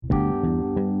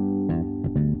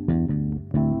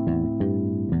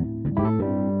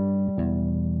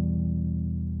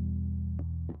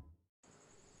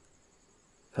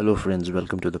Hello, friends,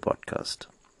 welcome to the podcast.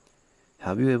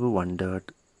 Have you ever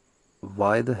wondered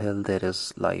why the hell there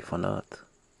is life on Earth?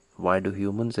 Why do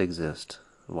humans exist?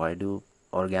 Why do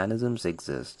organisms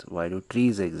exist? Why do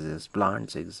trees exist?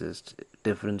 Plants exist?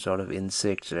 Different sort of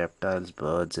insects, reptiles,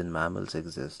 birds, and mammals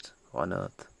exist on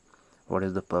Earth. What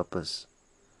is the purpose?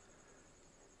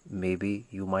 Maybe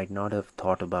you might not have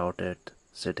thought about it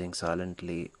sitting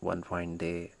silently one fine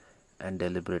day and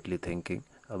deliberately thinking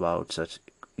about such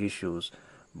issues,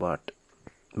 but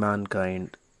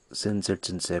mankind, since its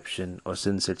inception or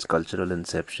since its cultural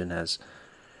inception, has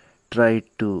tried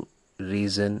to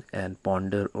reason and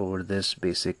ponder over this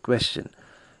basic question.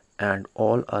 And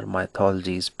all our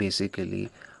mythologies basically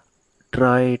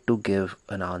try to give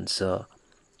an answer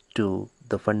to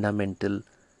the fundamental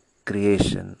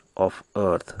creation of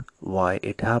earth, why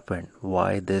it happened,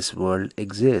 why this world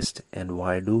exists, and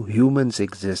why do humans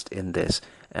exist in this,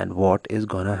 and what is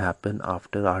gonna happen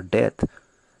after our death.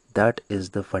 That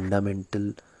is the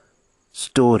fundamental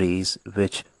stories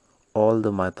which all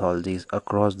the mythologies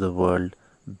across the world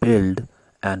build,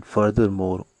 and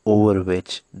furthermore over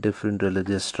which different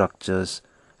religious structures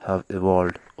have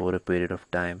evolved over a period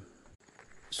of time.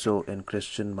 So in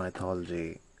Christian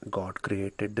mythology, God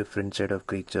created different set of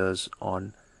creatures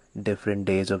on different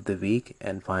days of the week,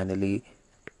 and finally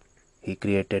he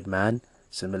created man.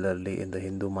 Similarly, in the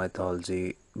Hindu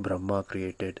mythology, Brahma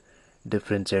created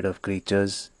different set of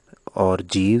creatures or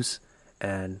jeeves,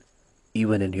 and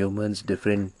even in humans,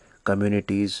 different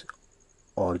communities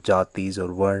or jatis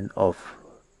or varn of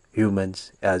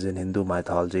humans, as in Hindu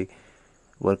mythology,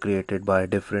 were created by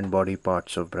different body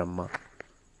parts of Brahma,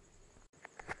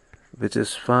 which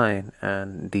is fine,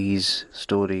 and these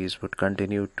stories would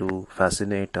continue to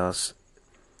fascinate us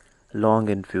long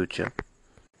in future.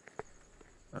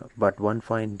 But one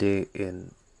fine day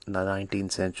in the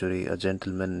 19th century, a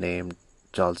gentleman named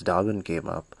Charles Darwin came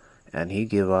up, and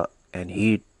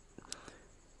he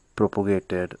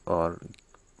propagated, or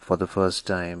for the first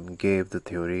time gave, the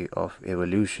theory of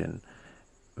evolution,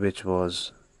 which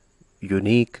was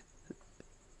unique,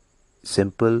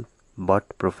 simple,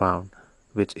 but profound,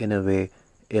 which in a way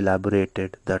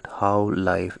elaborated that how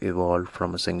life evolved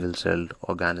from a single-celled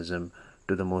organism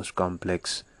to the most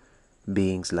complex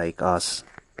beings like us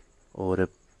over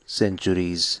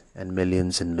centuries and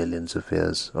millions of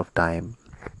years of time.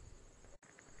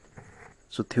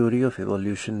 So theory of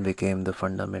evolution became the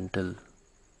fundamental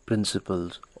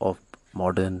principles of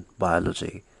modern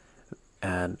biology,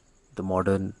 and the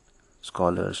modern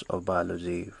scholars of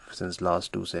biology since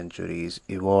last 2 centuries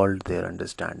evolved their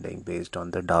understanding based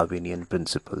on the Darwinian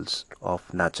principles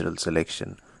of natural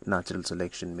selection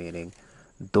meaning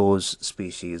those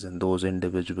species and those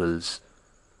individuals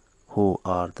who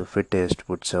are the fittest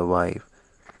would survive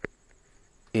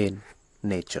in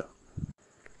nature.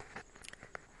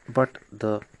 But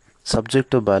the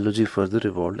subject of biology further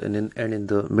evolved, and in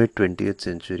the mid 20th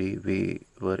century, we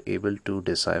were able to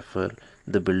decipher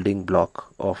the building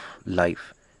block of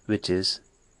life, which is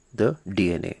the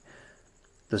DNA.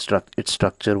 Its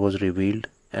structure was revealed,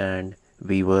 and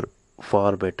we were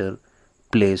far better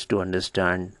placed to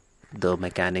understand the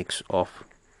mechanics of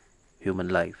human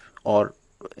life, or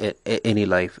any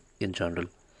life in general.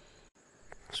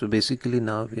 So basically,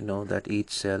 now we know that each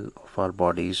cell of our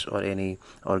bodies or any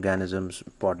organism's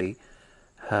body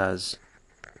has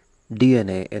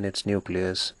DNA in its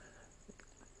nucleus,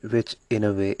 which in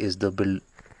a way is the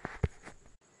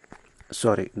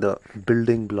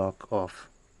building block of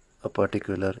a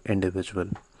particular individual.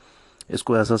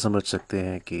 इसको ऐसा समझ सकते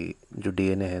हैं कि जो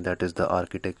DNA है, that is the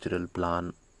architectural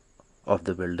plan of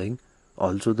the building,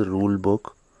 also the rule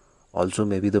book, also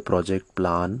maybe the project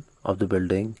plan of the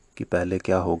building, कि पहले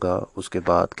क्या होगा, उसके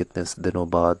बाद कितने दिनों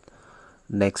बाद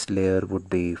next layer would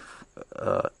be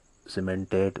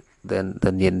cemented, then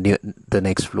the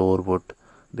next floor would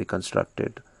be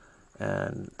constructed,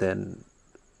 and then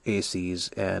ACs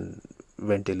and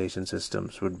ventilation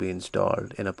systems would be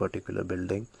installed in a particular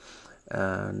building.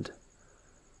 And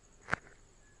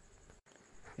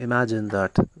imagine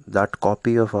that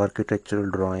copy of architectural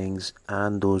drawings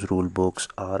and those rule books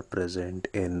are present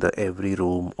in the every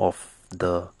room of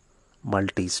the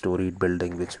multi-storied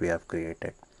building which we have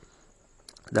created.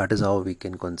 That is how we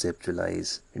can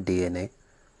conceptualize DNA.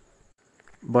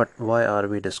 But why are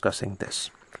we discussing this?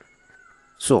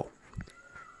 So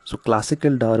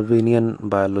classical Darwinian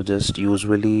biologists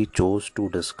usually chose to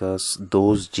discuss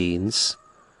those genes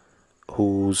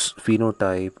whose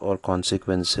phenotype or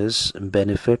consequences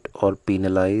benefit or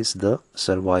penalize the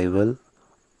survival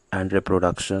and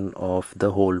reproduction of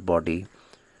the whole body.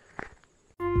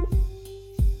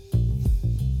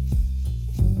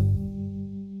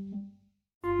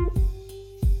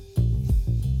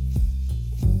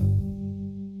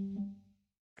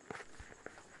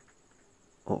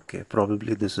 Okay,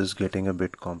 probably this is getting a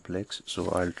bit complex, so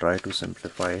I'll try to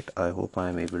simplify it. I hope I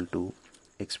am able to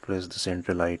express the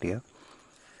central idea.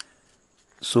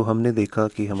 So हमने देखा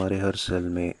कि हमारे हर cell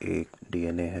में एक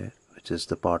DNA है which is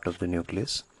the part of the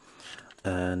nucleus,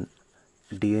 and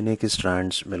DNA के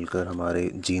strands मिलकर हमारे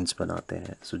जीन्स बनाते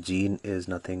हैं. So gene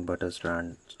is nothing but a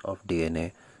strand of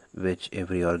DNA which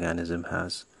every organism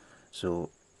has. So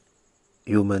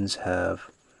humans have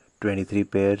 23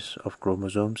 pairs of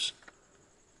chromosomes.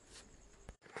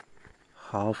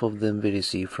 Half of them we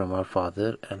receive from our father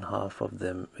and half of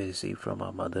them we receive from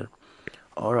our mother.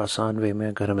 और आसान वे में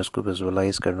अगर हम इसको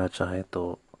visualise करना चाहें तो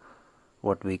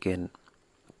what we can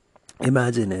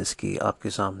imagine is कि आपके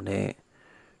सामने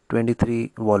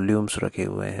 23 वॉल्यूम्स रखे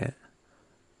हुए हैं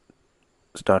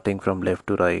starting from left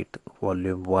to right,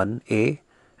 volume 1A,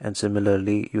 and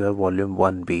similarly you have volume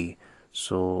 1B.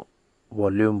 So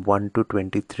volume 1 to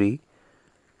 23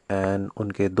 and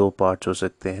उनके दो पार्ट्स हो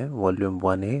सकते हैं, volume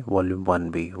 1A, volume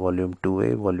 1B, volume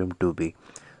 2A, volume 2B.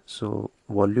 So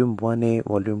volume 1A,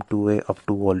 volume 2A up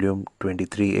to volume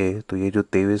 23A. तो ये जो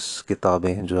 23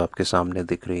 किताबें हैं जो आपके सामने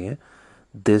दिख रही हैं,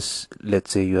 this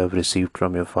let's say you have received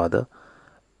from your father,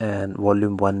 and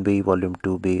volume 1B, volume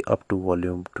 2B up to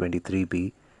volume 23B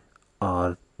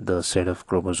are the set of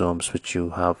chromosomes which you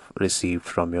have received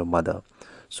from your mother.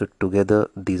 So together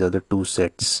these are the two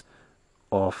sets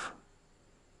of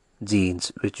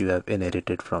genes which you have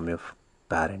inherited from your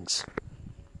parents.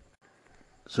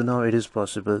 So now it is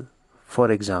possible, for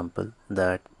example,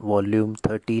 that volume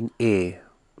 13A,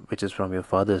 which is from your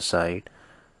father's side,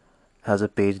 has a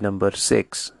page number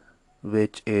 6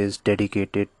 which is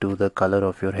dedicated to the color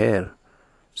of your hair.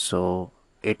 So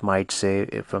it might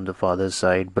say from the father's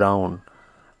side brown,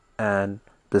 and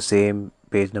the same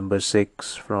page number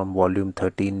 6 from volume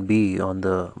 13B on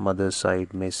the mother's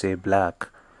side may say black.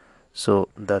 So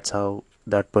that's how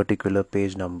that particular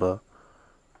page number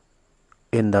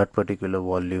in that particular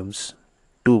volumes,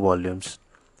 two volumes,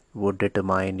 would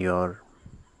determine your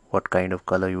what kind of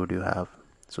color would you have.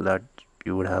 So that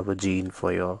you would have a gene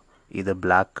for your either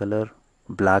black color,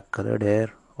 black colored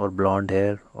hair, or blonde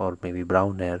hair, or maybe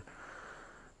brown hair.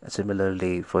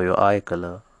 Similarly for your eye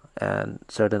color and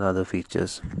certain other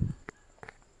features.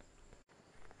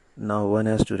 Now one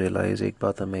has to realize, एक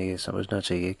बात हमें ये समझना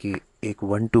चाहिए कि एक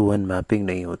 1-to-1 mapping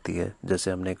नहीं होती है.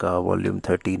 जैसे हमने कहा वॉल्यूम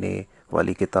 13A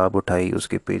वाली किताब उठाई,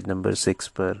 उसके पेज नंबर 6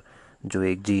 पर जो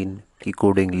एक जीन की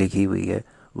कोडिंग लिखी हुई है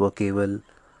वह केवल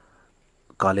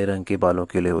काले रंग के बालों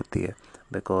के लिए होती है,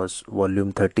 because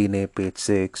volume 13A page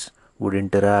 6 would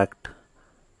interact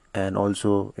and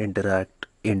also interact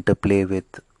interplay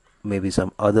with maybe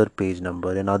some other page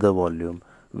number in other volume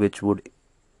which would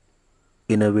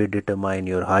in a way determine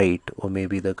your height or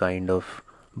maybe the kind of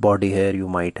body hair you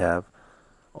might have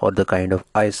or the kind of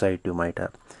eyesight you might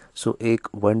have. So एक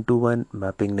 1-to-1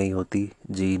 mapping नहीं होती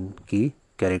gene की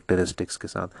characteristics के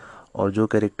साथ, और जो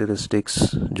characteristics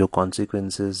जो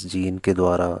consequences gene के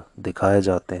द्वारा दिखाए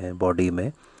जाते हैं बॉडी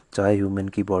में, चाहे ह्यूमन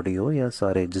की बॉडी हो या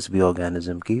सारे जिस भी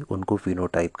ऑर्गेनिज्म की, उनको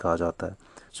फिनोटाइप कहा जाता है.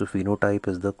 सो phenotype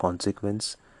is the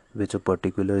consequence which a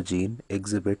particular gene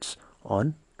exhibits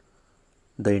on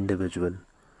the individual.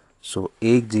 So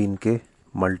एक जीन के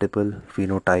multiple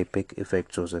phenotypic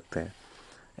effects हो सकते हैं.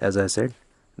 As I said,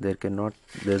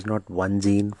 there's not one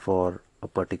gene for a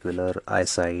particular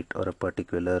eyesight or a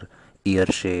particular ear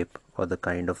shape or the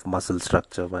kind of muscle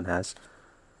structure one has.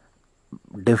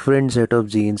 Different set of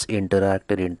genes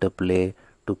interact and interplay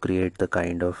to create the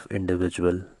kind of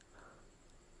individual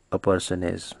a person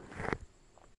is.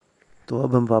 तो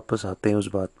अब हम वापस आते हैं उस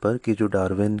बात पर कि जो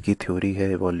डार्विन की थ्योरी है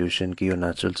एवोल्यूशन की और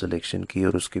नेचुरल सिलेक्शन की,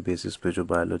 और उसके बेसिस पे जो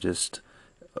बायोलॉजिस्ट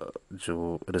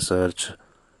जो रिसर्च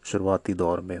शुरुआती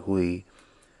दौर में हुई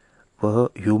वह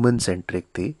ह्यूमन सेंट्रिक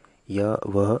थी या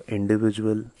वह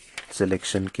इंडिविजुअल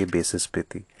सिलेक्शन के बेसिस पे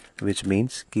थी, विच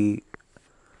मीन्स कि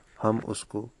हम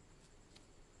उसको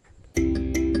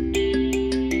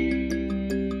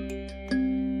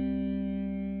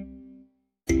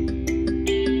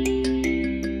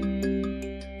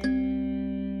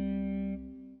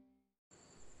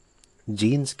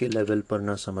जीन्स के लेवल पर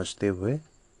ना समझते हुए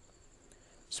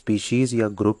स्पीशीज़ या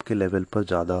ग्रुप के लेवल पर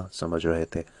ज़्यादा समझ रहे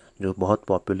थे. जो बहुत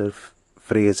पॉपुलर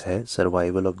फ्रेज़ है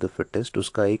सर्वाइवल ऑफ द फिटेस्ट,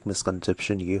 उसका एक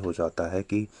मिसकंसेप्शन ये हो जाता है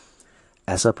कि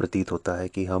ऐसा प्रतीत होता है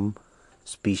कि हम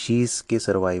स्पीशीज़ के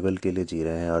सर्वाइवल के लिए जी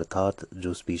रहे हैं, अर्थात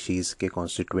जो स्पीशीज़ के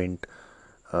कॉन्स्टिट्यूएंट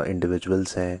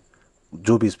इंडिविजुअल्स हैं,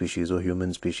 जो भी स्पीशीज़ हो,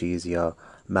 ह्यूमन स्पीशीज़ या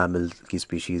मैमल की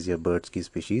स्पीशीज़ या बर्ड्स की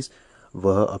स्पीशीज़,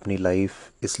 वह अपनी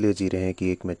लाइफ इसलिए जी रहे हैं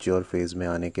कि एक मैच्योर फेज़ में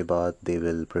आने के बाद they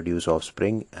will produce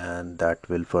offspring and that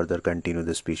will further continue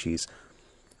the species.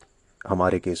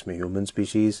 हमारे केस में ह्यूमन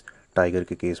स्पीशीज़ टाइगर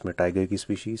के केस में टाइगर की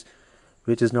species,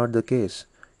 which is not the case.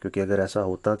 क्योंकि अगर ऐसा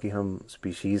होता कि हम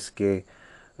स्पीशीज़ के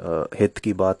हित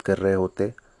की बात कर रहे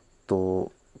होते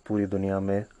तो पूरी दुनिया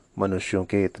में मनुष्यों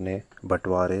के इतने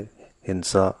बंटवारे,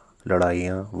 हिंसा,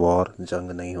 लड़ाइयाँ, वॉर,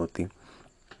 जंग नहीं होती।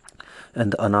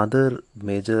 And another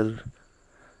major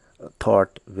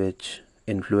thought which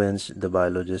influenced the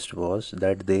biologist was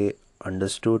that they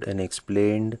understood and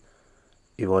explained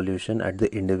evolution at the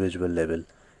individual level.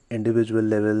 Individual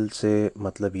level से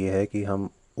मतलब ये है कि हम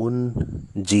उन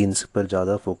जीन्स पर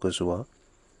ज़्यादा फोकस हुआ,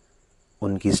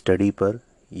 उनकी स्टडी पर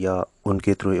या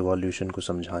उनके थ्रू इवोल्यूशन को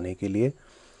समझाने के लिए,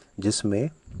 जिसमें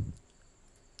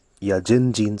या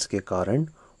जिन जीन्स के कारण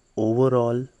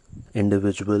ओवरऑल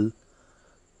इंडिविजुअल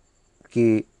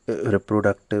की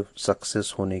रिप्रोडक्टिव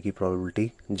सक्सेस होने की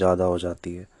प्रोबेबिलिटी ज़्यादा हो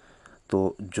जाती है।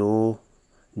 तो जो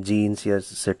जीन्स या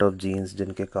सेट ऑफ जीन्स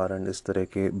जिनके कारण इस तरह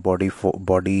के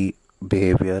body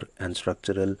behaviour and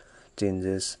structural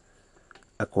changes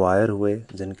acquire हुए,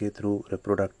 जिनके थ्रू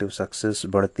रिप्रोडक्टिव सक्सेस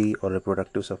बढ़ती और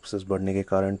रिप्रोडक्टिव सक्सेस बढ़ने के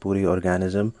कारण पूरी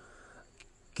ऑर्गेनिज्म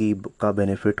का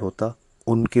बेनिफिट होता,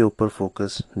 उनके ऊपर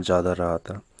फोकस ज़्यादा रहा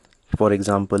था। For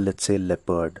example, let's say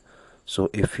leopard. So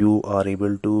if you are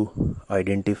able to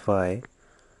identify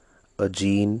a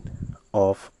gene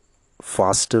of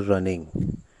faster running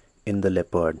in the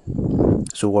leopard,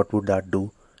 so what would that do?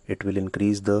 It will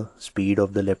increase the speed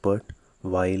of the leopard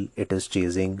while it is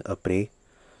chasing a prey.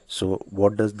 So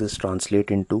what does this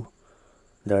translate into?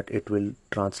 That it will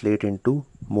translate into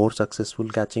more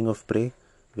successful catching of prey,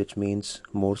 which means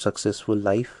more successful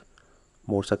life,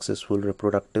 more successful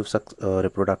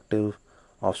reproductive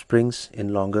offsprings in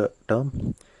longer term.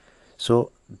 So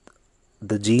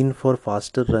the gene for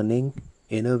faster running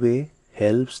in a way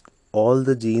helps all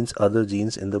the other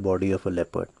genes in the body of a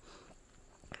leopard.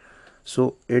 So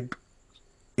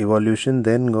evolution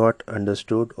then got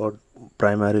understood or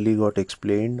primarily got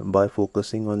explained by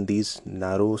focusing on these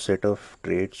narrow set of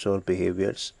traits or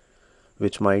behaviors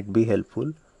which might be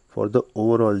helpful for the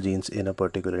overall genes in a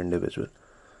particular individual.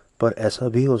 पर ऐसा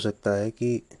भी हो सकता है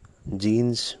कि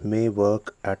genes may work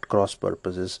at cross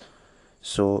purposes.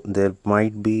 So there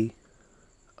might be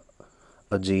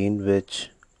a gene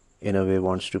which in a way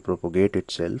wants to propagate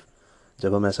itself.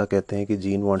 जब हम ऐसा कहते हैं कि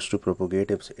gene wants to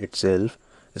propagate itself,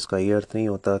 इसका ये अर्थ नहीं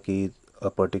होता कि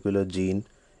a particular gene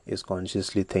is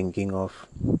consciously thinking of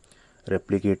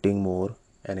replicating more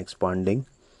and expanding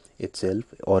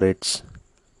itself or its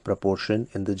proportion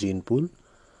in the gene pool.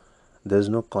 There's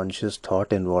no conscious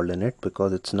thought involved in it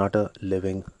because it's not a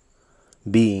living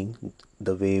being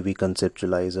the way we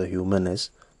conceptualize a human is.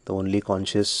 The only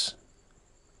conscious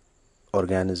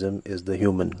organism is the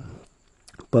human.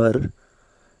 But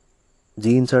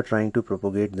genes are trying to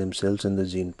propagate themselves in the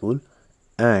gene pool,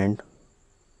 and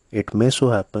it may so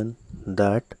happen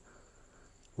that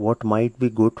what might be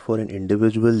good for an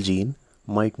individual gene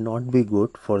might not be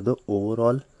good for the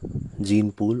overall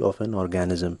gene pool of an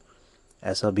organism.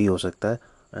 ऐसा भी हो सकता है,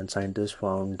 and scientists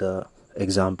found the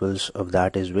examples of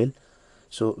that as well.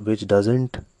 So which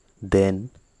doesn't then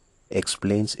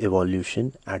explains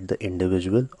evolution at the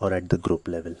individual or at the group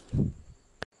level.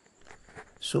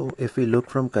 So if we look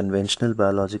from conventional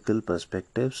biological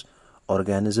perspectives,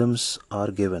 organisms are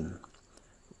given,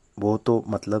 वो तो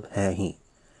मतलब है ही,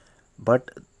 but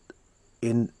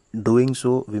in doing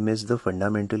so we miss the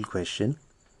fundamental question,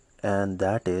 and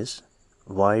that is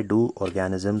why do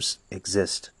organisms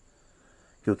exist?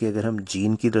 क्योंकि अगर हम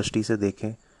gene की दृष्टि से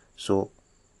देखें, so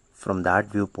from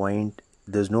that viewpoint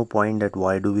there's no point that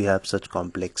why do we have such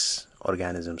complex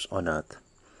organisms on earth.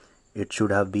 It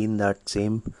should have been that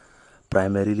same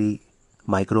primarily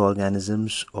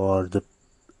microorganisms or the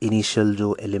initial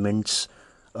जो elements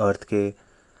earth के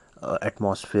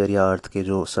atmosphere या earth के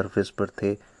जो surface पर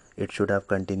थे, it should have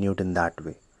continued in that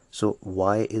way. So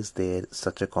why is there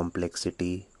such a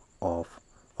complexity of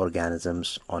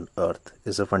organisms on earth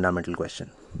is a fundamental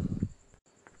question.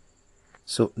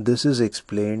 So this is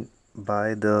explained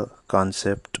by the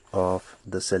concept of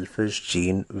the selfish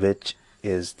gene, which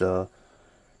is the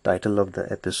title of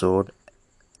the episode,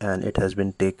 and it has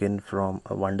been taken from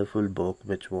a wonderful book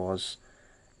which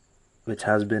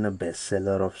has been a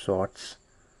bestseller of sorts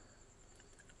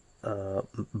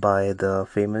by the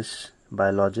famous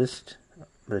biologist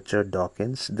Richard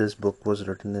Dawkins. This book was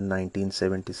written in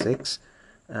 1976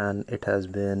 and it has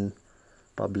been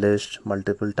published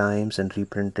multiple times and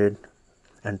reprinted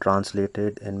and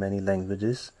translated in many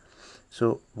languages.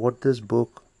 So what this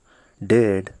book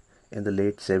did in the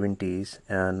late 70s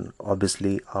and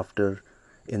obviously after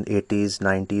in 80s,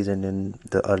 90s and in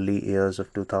the early years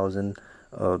of 2000,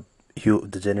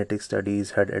 the genetic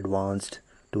studies had advanced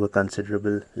to a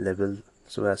considerable level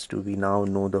so as to we now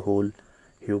know the whole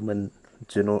human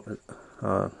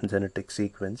genetic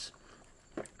sequence.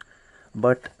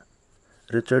 But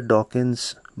Richard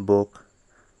Dawkins' book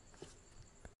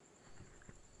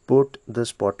put the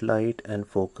spotlight and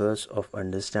focus of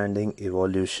understanding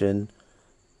evolution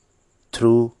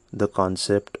through the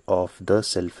concept of the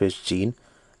selfish gene,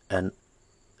 and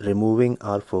removing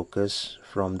our focus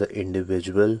from the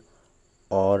individual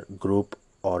or group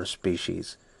or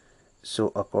species.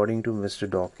 So, according to Mr.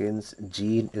 Dawkins,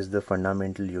 gene is the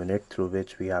fundamental unit through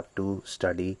which we have to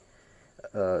study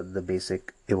the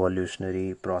basic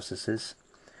evolutionary processes.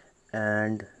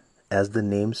 And as the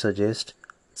name suggests,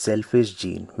 selfish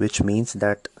gene, which means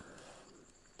that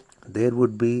there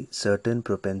would be certain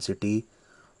propensity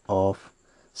of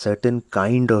certain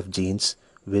kind of genes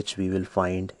which we will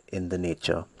find in the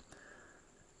nature,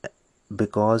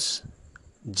 because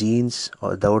genes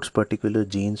or those particular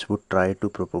genes would try to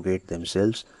propagate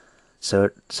themselves.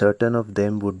 Certain of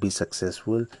them would be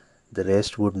successful, the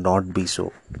rest would not be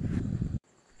so.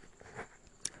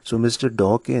 So Mr.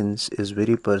 Dawkins is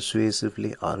very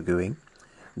persuasively arguing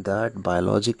that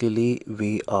biologically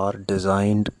we are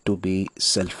designed to be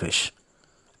selfish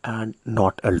and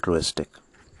not altruistic.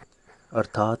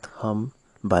 अर्थात हम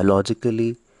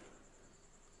biologically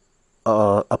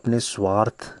अपने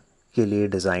स्वार्थ के लिए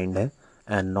designed है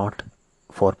and not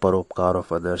for परोपकार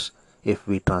of others. If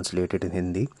we translate it in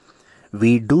Hindi,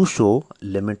 we do show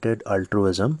limited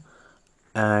altruism,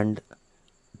 and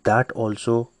that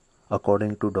also,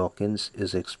 according to Dawkins,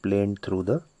 is explained through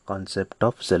the concept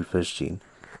of selfish gene.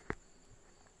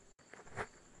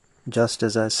 Just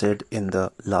as I said in the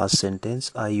last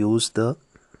sentence, I use the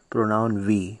pronoun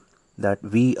we, that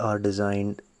we are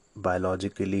designed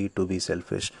biologically to be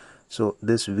selfish. So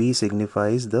this we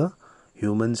signifies the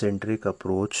human-centric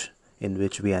approach in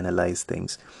which we analyze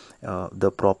things.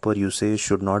 The proper usage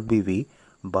should not be we,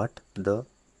 but the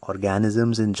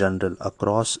organisms in general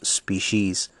across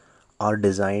species are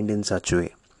designed in such a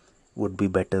way, would be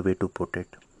better way to put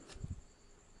it.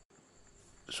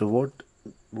 So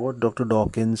what Dr.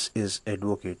 Dawkins is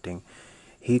advocating,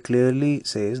 he clearly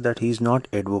says that he is not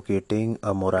advocating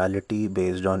a morality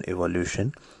based on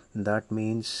evolution. That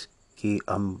means कि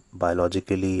हम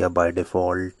biologically या by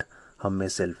default हम में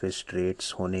selfish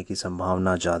traits होने की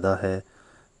संभावना ज़्यादा है,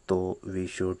 तो we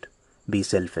should be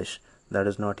selfish. That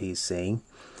is not he is saying.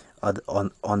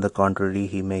 On the contrary,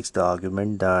 he makes the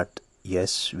argument that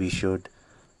yes, we should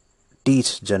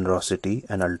teach generosity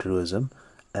and altruism,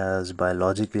 as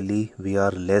biologically we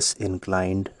are less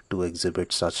inclined to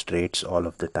exhibit such traits all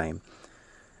of the time.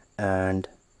 And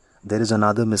there is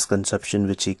another misconception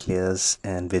which he clears,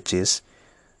 and which is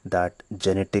that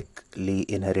genetically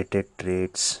inherited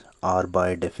traits are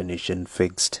by definition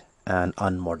fixed and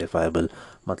unmodifiable.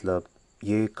 मतलब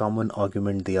ये common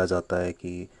argument दिया जाता है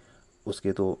कि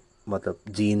उसके तो मतलब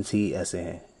jeans ही ऐसे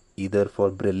हैं. Either for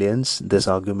brilliance, this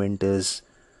argument is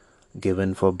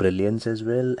given for brilliance as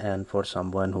well, and for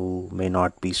someone who may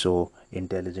not be so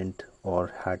intelligent or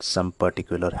had some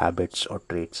particular habits or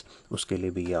traits, उसके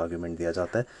लिए भी ये argument दिया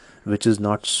जाता है, which is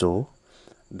not so,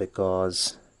 because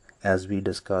as we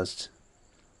discussed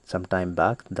some time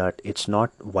back, that it's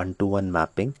not one-to-one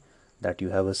mapping, that you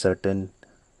have a certain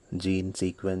gene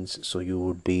sequence so you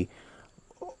would be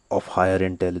of higher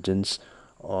intelligence,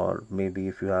 or maybe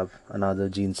if you have another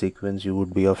gene sequence you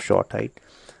would be of short height.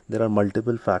 There are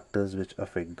multiple factors which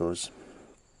affect those.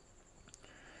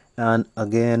 And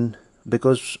again,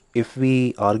 because if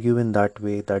we argue in that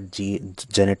way that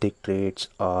genetic traits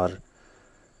are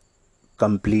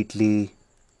completely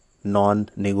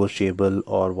non-negotiable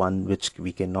or one which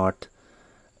we cannot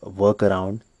work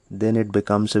around, then it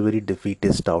becomes a very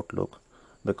defeatist outlook,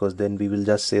 because then we will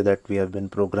just say that we have been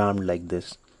programmed like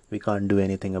this, we can't do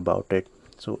anything about it.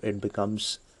 So it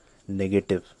becomes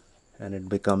negative and it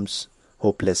becomes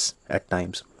hopeless at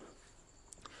times.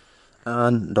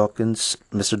 And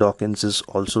Mr. Dawkins is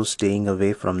also staying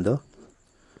away from the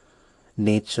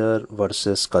nature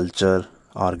versus culture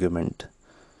argument.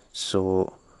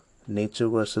 So nature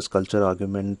versus culture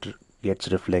argument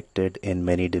gets reflected in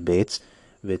many debates,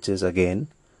 which is again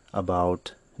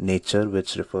about nature,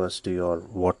 which refers to your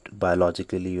what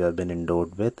biologically you have been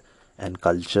endowed with, and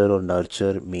culture or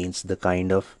nurture means the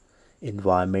kind of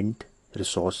environment,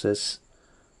 resources,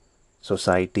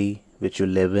 society which you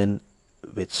live in,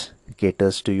 which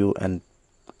caters to you, and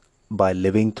by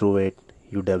living through it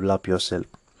you develop yourself.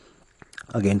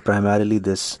 Again, primarily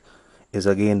this is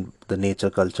again the nature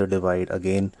culture divide,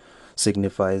 again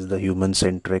signifies the human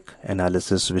centric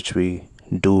analysis which we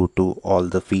do to all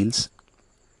the fields.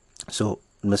 So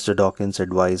Mr. Dawkins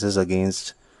advises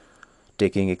against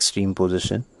taking extreme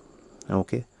position.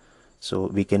 Okay, So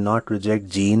we cannot reject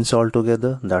genes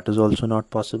altogether, that is also not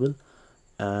possible,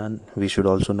 and we should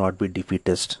also not be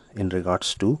defeatist in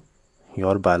regards to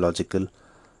your biological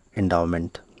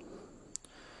endowment.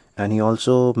 And he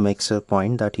also makes a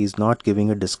point that he's not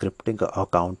giving a descriptive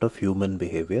account of human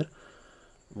behavior.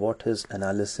 What his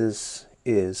analysis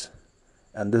is,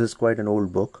 and this is quite an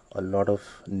old book, a lot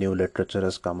of new literature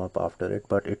has come up after it,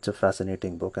 but it's a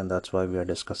fascinating book and that's why we are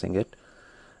discussing it.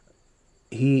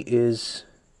 He is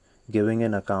giving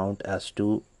an account as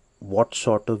to what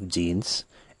sort of genes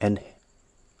and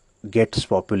gets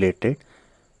populated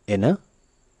in a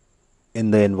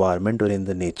in the environment or in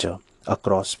the nature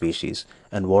across species,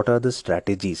 and what are the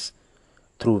strategies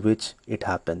through which it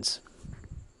happens.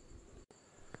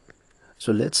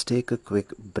 So let's take a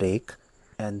quick break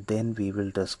and then we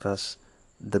will discuss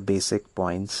the basic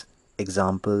points,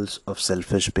 examples of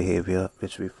selfish behavior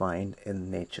which we find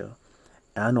in nature,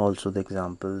 and also the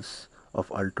examples of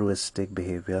altruistic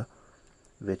behavior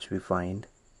which we find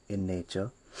in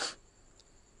nature.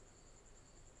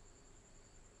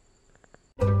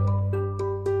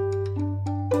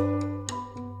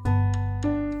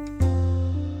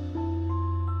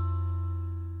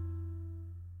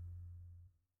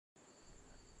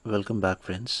 Welcome back,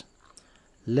 friends.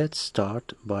 Let's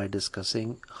start by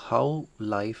discussing how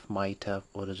life might have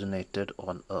originated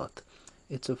on Earth.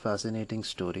 It's a fascinating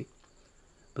story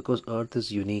because Earth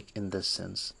is unique in this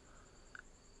sense.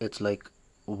 It's like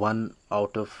 1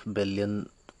 out of billion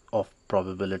of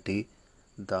probability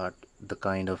that the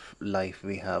kind of life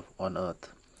we have on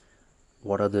Earth.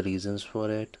 What are the reasons for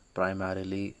it?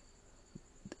 Primarily,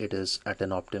 it is at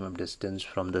an optimum distance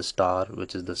from the star,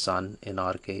 which is the sun in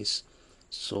our case.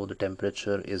 So the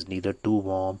temperature is neither too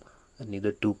warm and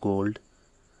neither too cold.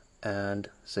 And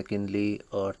secondly,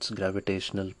 Earth's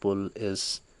gravitational pull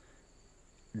is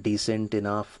decent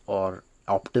enough or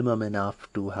optimum enough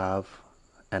to have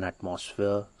an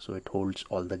atmosphere, so it holds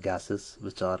all the gases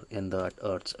which are in the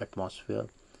Earth's atmosphere.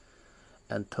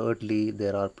 And thirdly,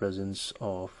 there are presence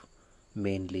of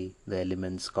mainly the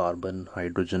elements carbon,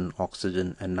 hydrogen,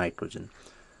 oxygen and nitrogen.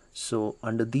 So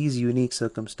under these unique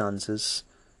circumstances,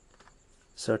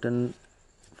 certain,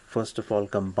 first of all,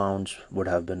 compounds would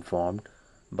have been formed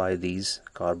by these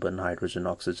carbon, hydrogen,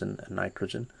 oxygen and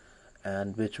nitrogen,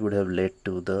 and which would have led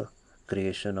to the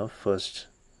creation of first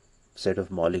set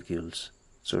of molecules,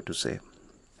 so to say.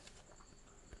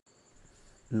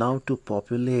 Now to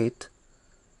populate,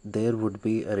 there would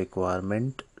be a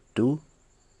requirement to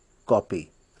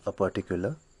copy a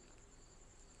particular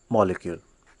molecule.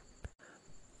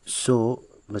 So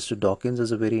Mr. Dawkins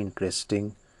is a very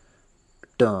interesting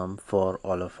term for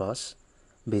all of us.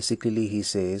 Basically, he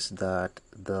says that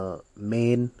the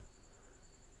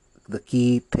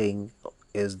key thing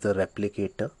is the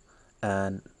replicator,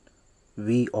 and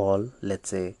we all, let's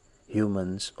say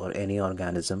humans or any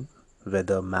organism,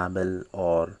 whether mammal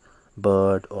or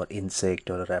bird or insect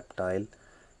or a reptile,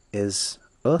 is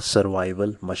a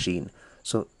survival machine.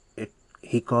 So it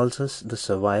he calls us the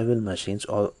survival machines,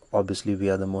 or obviously we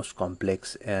are the most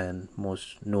complex and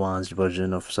most nuanced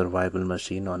version of survival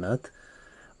machine on earth.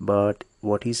 But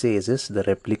what he says is the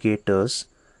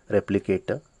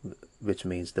replicator, which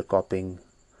means the copying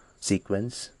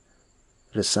sequence,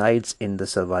 resides in the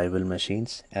survival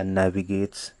machines and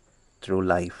navigates through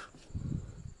life.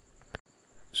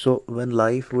 So when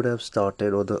life would have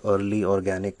started or the early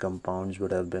organic compounds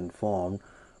would have been formed,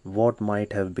 what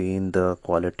might have been the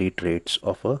quality traits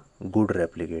of a good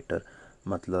replicator?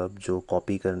 मतलब जो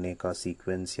copy करने का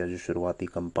sequence या जो शुरुआती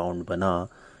compound बना,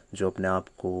 जो अपने आप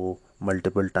को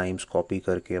मल्टीपल टाइम्स कॉपी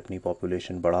करके अपनी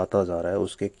पॉपुलेशन बढ़ाता जा रहा है,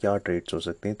 उसके क्या ट्रेट्स हो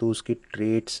सकते हैं? तो उसकी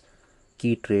ट्रेट्स,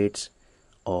 की ट्रेट्स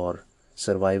और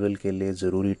सर्वाइवल के लिए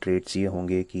ज़रूरी ट्रेट्स ये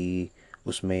होंगे कि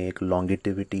उसमें एक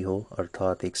लॉन्गिटिविटी हो,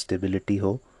 अर्थात एक स्टेबिलिटी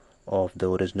हो of the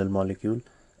original molecule.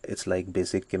 It's like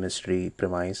basic chemistry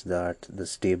premise that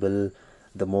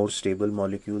the more stable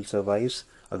molecule survives.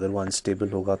 अगर वो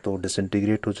unstable होगा तो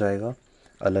disintegrate हो जाएगा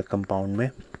अलग compound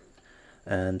में.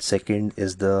 And second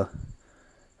is the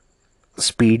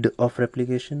speed of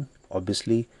replication.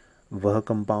 Obviously वह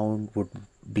compound would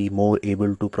be more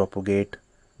able to propagate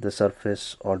the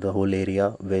surface or the whole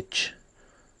area which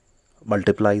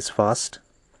multiplies fast.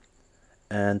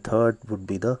 And third would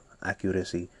be the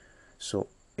accuracy. So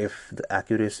if the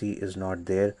accuracy is not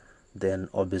there, then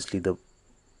obviously the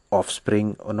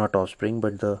offspring, or not offspring,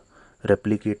 but the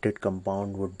replicated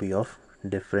compound would be of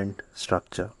different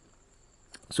structure.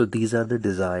 So these are the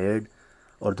desired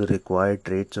or the required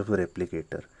traits of a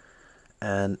replicator.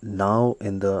 And now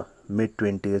in the mid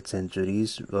 20th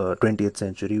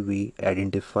century, we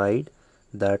identified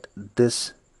that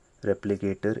this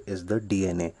replicator is the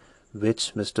DNA.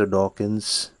 which Mr.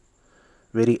 Dawkins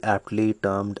very aptly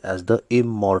termed as the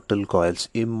immortal coils.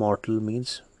 Immortal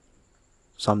means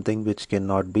something which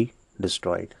cannot be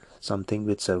destroyed, something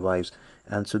which survives.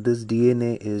 And so this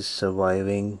DNA is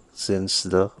surviving since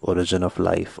the origin of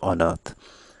life on Earth.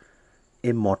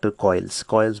 Immortal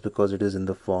coils because it is in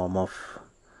the form of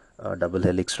double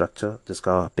helix structure,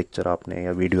 जिसका picture आपने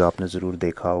या video आपने ज़रूर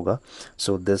देखा होगा.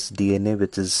 So this DNA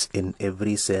which is in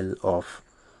every cell of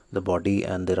the body,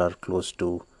 and there are close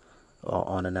to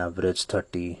on an average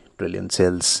 30 trillion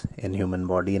cells in human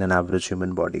body, in an average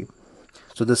human body.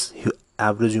 So this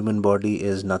average human body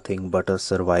is nothing but a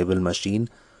survival machine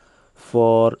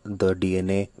for the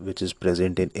DNA which is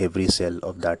present in every cell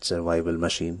of that survival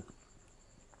machine.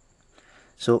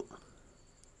 So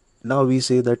now we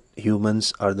say that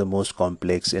humans are the most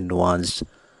complex and nuanced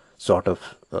sort of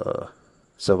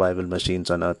survival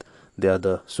machines on Earth. They are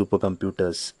the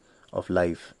supercomputers of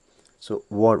life. So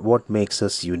what makes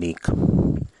us unique?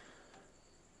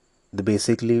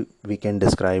 Basically we can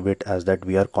describe it as that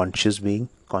we are conscious being,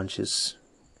 conscious.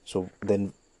 So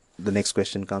then the next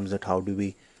question comes, that how do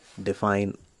we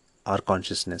define our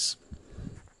consciousness?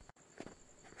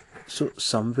 So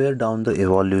somewhere down the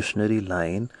evolutionary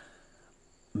line,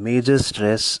 major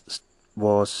stress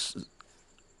or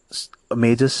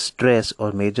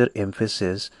major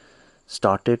emphasis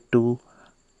started to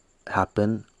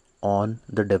happen on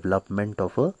the development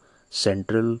of a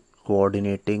central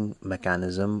coordinating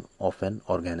mechanism of an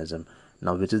organism.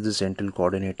 Now which is the central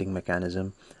coordinating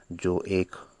mechanism? जो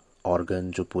एक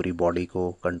organ जो पूरी body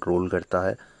को control करता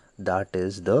है, that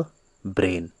is the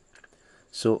brain.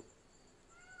 So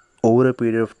over a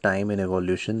period of time in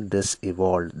evolution, this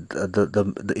evolved.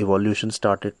 The evolution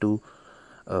started to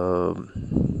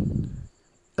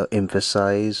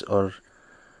emphasize, or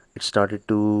it started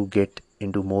to get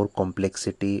into more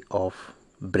complexity of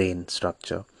brain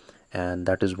structure, and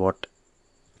that is what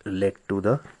led to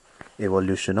the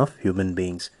evolution of human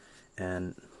beings.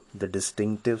 And the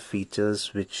distinctive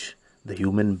features which the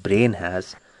human brain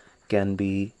has can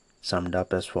be summed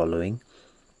up as following.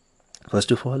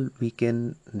 First of all, we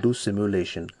can do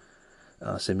simulation.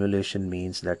 Simulation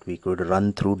means that we could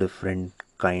run through different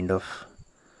kind of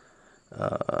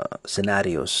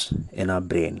scenarios in our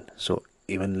brain. So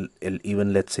even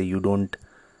let's say you don't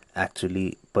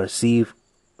actually perceive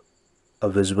a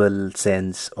visual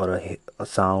sense or a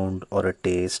sound or a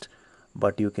taste,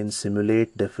 but you can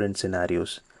simulate different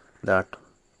scenarios, that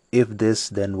if this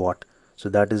then what. So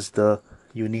that is the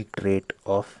unique trait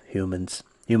of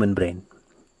human brain.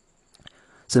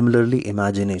 Similarly,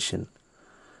 imagination.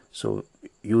 So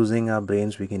using our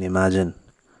brains we can imagine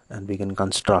and we can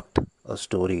construct a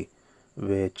story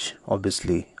which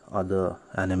obviously other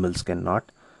animals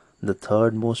cannot. The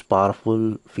third most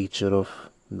powerful feature of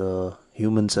the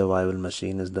human survival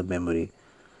machine is the memory.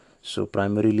 So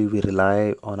primarily we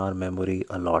rely on our memory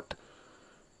a lot.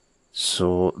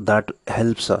 So that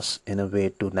helps us in a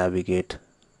way to navigate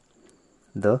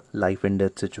the life and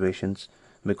death situations,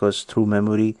 because through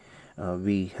memory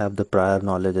we have the prior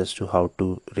knowledge as to how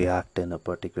to react in a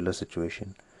particular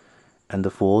situation. And the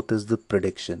fourth is the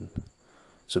prediction.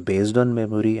 So based on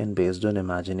memory and based on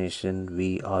imagination,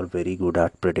 we are very good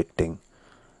at predicting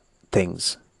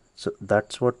things. So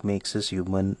that's what makes us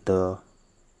human the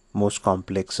most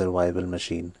complex survival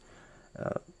machine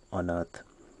on Earth.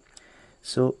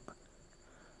 So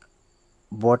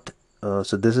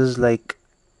so this is like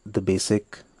the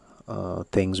basic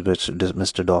things which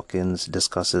Mr. Dawkins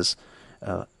discusses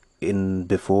in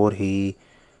before he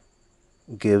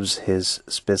gives his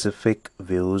specific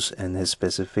views and his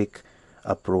specific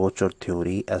approach or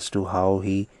theory as to how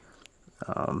he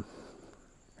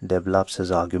develops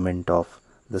his argument of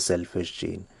the selfish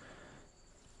gene.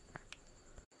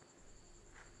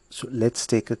 So let's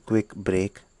take a quick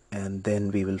break and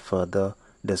then we will further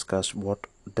discuss what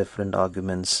different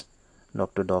arguments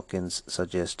Dr. Dawkins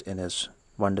suggests in his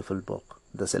wonderful book,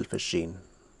 The Selfish Gene.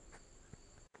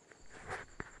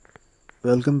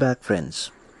 Welcome back,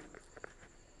 friends.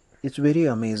 It's very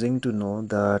amazing to know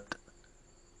that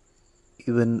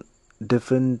even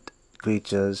different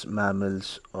creatures,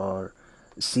 mammals or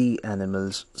sea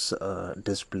animals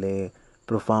display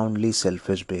profoundly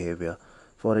selfish behavior.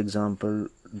 For example,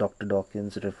 Dr.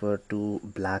 Dawkins referred to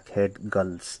blackhead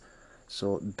gulls.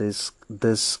 So this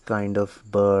kind of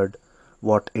bird,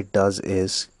 what it does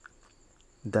is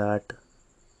that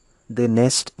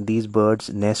these birds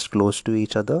nest close to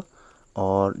each other,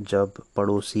 और जब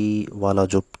पड़ोसी वाला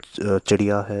जो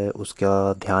चिड़िया है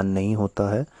उसका ध्यान नहीं होता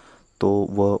है तो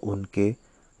वह उनके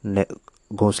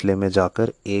घोंसले में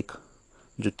जाकर एक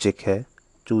जो चिक है,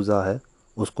 चूज़ा है,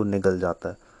 उसको निगल जाता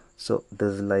है. So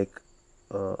this is like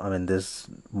I mean, this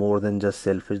more than just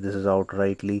selfish. This is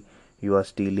outrightly you are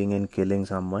stealing and killing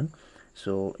someone.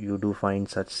 So you do find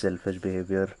such selfish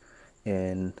behavior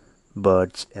in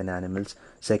birds and animals.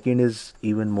 Second is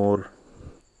even more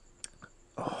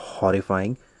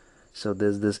horrifying. So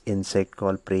there's this insect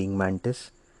called praying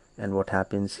mantis, and what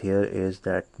happens here is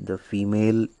that the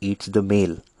female eats the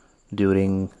male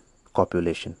during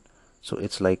copulation. So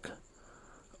it's like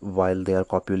while they are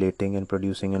copulating and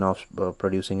producing an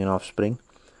offspring,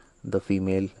 the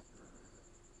female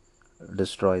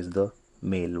destroys the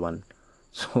male one.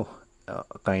 So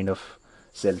kind of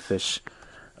selfish,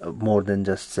 more than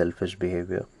just selfish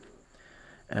behavior.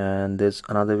 And there's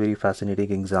another very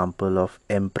fascinating example of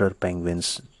emperor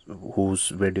penguins, whose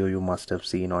video you must have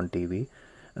seen on TV.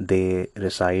 They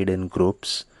reside in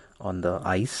groups on the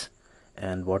ice,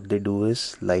 and what they do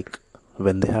is, like,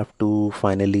 when they have to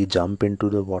finally jump into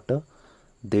the water,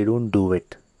 they don't do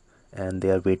it, and they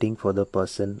are waiting for the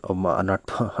person, or not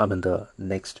I mean the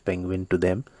next penguin to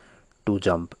them, to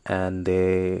jump. And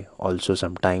they also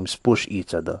sometimes push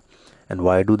each other. And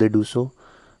why do they do so?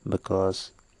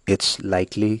 Because it's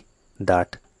likely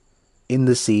that in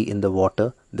the sea, in the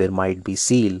water, there might be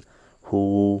seal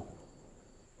who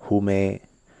may,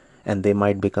 and they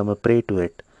might become a prey to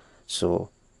it. So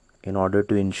in order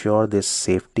to ensure this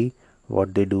safety,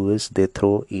 what they do is they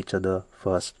throw each other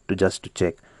first, to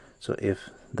check. So if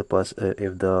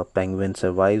the penguin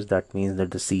survives, that means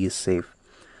that the sea is safe.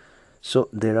 So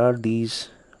there are these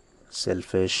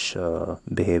selfish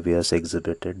behaviors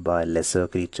exhibited by lesser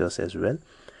creatures as well.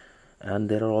 And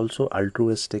there are also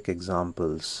altruistic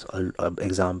examples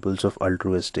of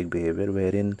altruistic behavior,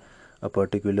 wherein a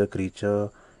particular creature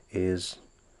is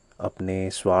अपने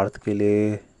स्वार्थ के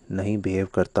लिए नहीं behave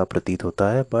करता प्रतीत होता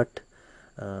है, but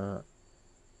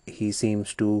he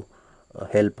seems to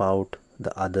help out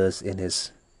the others in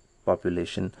his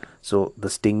population. So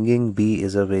the stinging bee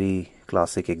is a very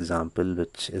classic example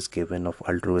which is given of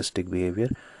altruistic behavior,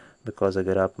 because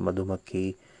अगर आप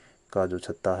मधुमक्खी का जो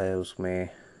छत्ता है उसमें,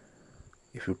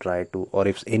 if you try to, or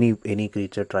if any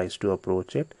creature tries to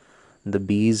approach it, the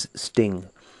bees sting,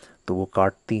 तो वो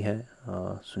काटती हैं,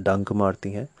 डंक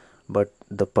मारती हैं. But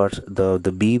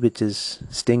the bee which is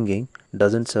stinging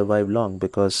doesn't survive long,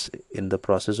 because in the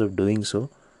process of doing so,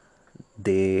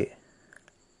 they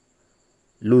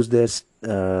lose their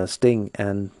sting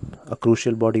and a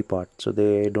crucial body part, so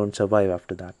they don't survive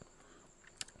after that.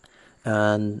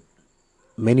 And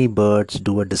many birds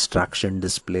do a distraction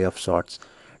display of sorts.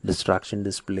 Distraction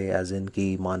display as in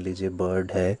कि मान लीजिए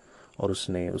bird है और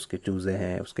उसके चूजे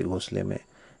हैं उसके घोंसले में,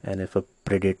 and if a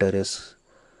predator is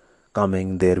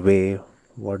coming their way,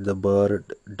 what the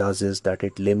bird does is that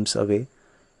it limps away,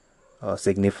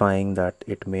 signifying that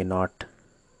it may not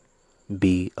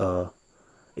be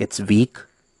it's weak,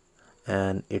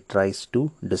 and it tries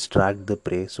to distract the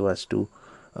prey so as to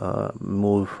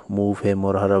move him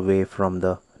or her away from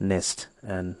the nest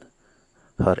and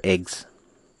her eggs.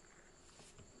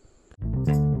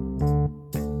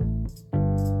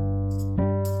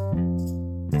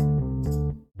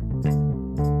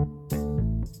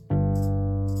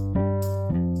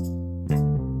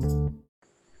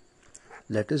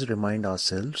 Let us remind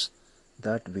ourselves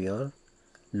that we are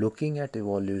looking at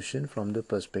evolution from the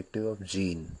perspective of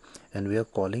gene, and we are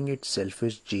calling it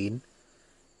selfish gene,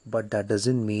 but that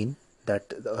doesn't mean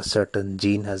that a certain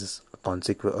gene has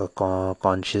a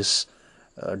conscious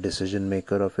decision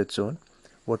maker of its own.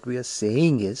 What we are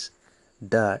saying is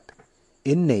that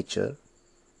in nature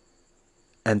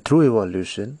and through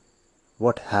evolution,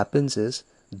 what happens is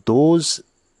those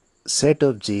set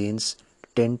of genes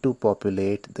tend to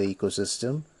populate the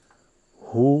ecosystem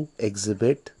who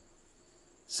exhibit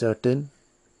certain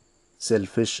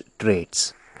selfish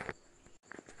traits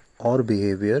or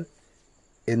behavior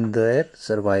in their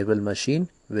survival machine,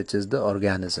 which is the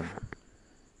organism.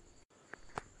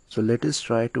 So let us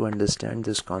try to understand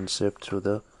this concept through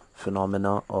the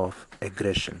phenomena of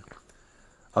aggression.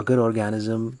 अगर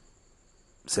organism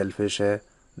selfish है,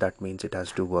 that means it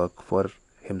has to work for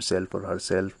himself or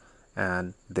herself,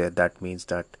 and that means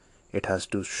that it has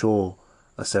to show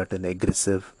a certain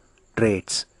aggressive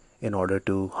traits in order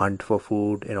to hunt for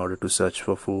food, in order to search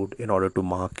for food, in order to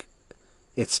mark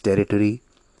its territory.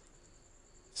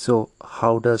 So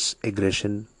how does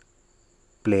aggression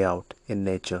play out in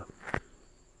nature?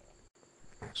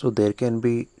 So there can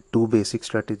be two basic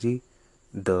strategy: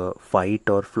 the fight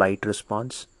or flight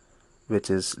response, which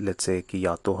is, let's say कि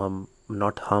या तो हम,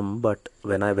 not hum, but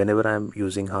whenever I'm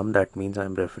using hum, that means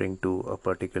I'm referring to a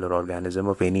particular organism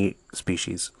of any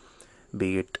species,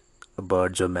 be it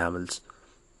birds or mammals.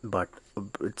 But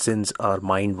since our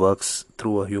mind works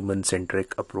through a human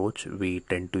centric approach, we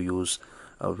tend to use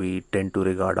we tend to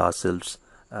regard ourselves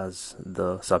as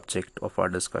the subject of our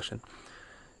discussion.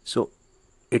 So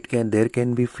there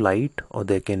can be flight or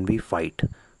there can be fight.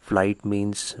 Flight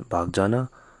means bhag jana,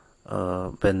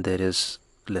 when there is,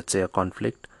 let's say, a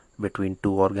conflict between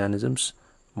two organisms,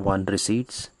 one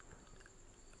recedes,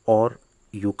 or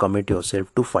you commit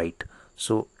yourself to fight.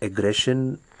 So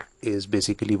aggression is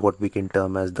basically what we can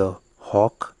term as the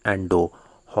hawk and dove.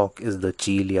 Hawk is the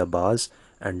cheel ya baaz,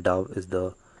 and dove is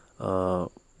the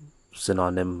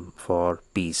synonym for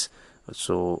peace.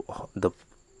 So the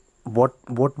what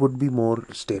would be more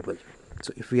stable?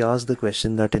 So if we ask the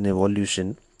question that in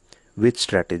evolution, which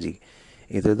strategy,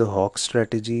 either the hawk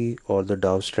strategy or the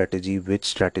dove strategy, which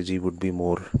strategy would be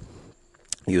more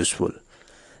useful?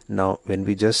 Now, when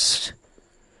we just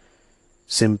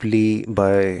simply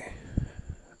by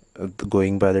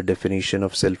going by the definition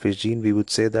of selfish gene, we would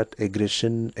say that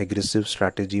aggressive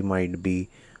strategy might be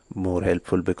more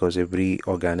helpful, because every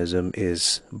organism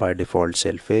is by default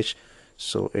selfish,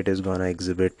 so it is gonna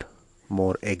exhibit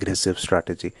more aggressive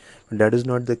strategy. But that is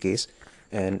not the case,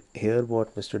 and here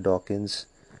what Mr. Dawkins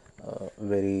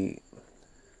very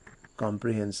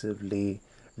comprehensively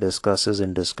discusses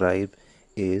and describe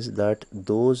is that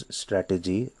those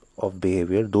strategy of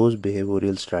behavior, those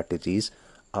behavioral strategies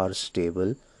are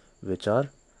stable, which are,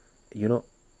 you know,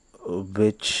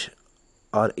 which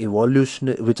are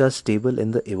evolutionary, which are stable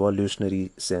in the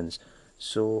evolutionary sense.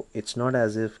 So it's not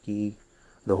as if the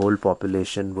whole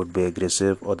population would be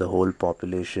aggressive or the whole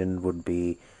population would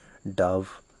be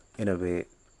dove, in a way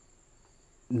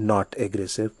not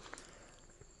aggressive.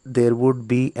 There would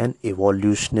be an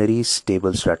evolutionary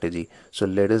stable strategy. So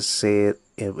let us say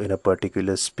in a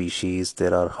particular species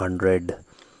there are 100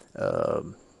 uh,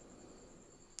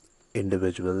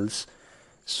 individuals,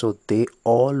 so they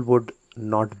all would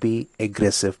not be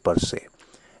aggressive per se,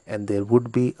 and there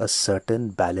would be a certain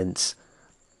balance,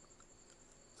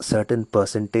 certain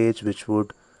percentage which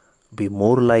would be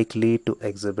more likely to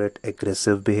exhibit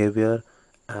aggressive behavior,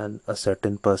 and a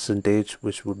certain percentage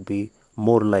which would be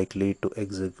more likely to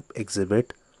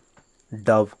exhibit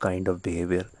dove kind of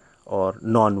behavior or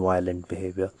non-violent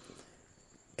behavior.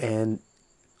 And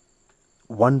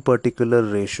one particular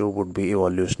ratio would be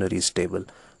evolutionary stable,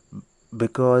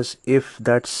 because if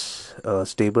that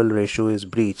stable ratio is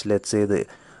breached, let's say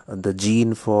the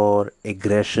gene for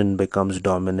aggression becomes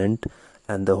dominant,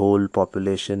 and the whole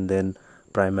population then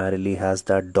primarily has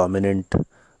that dominant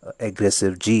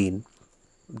aggressive gene,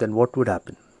 then what would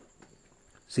happen?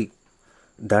 See,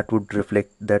 that would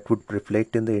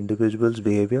reflect in the individual's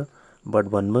behavior.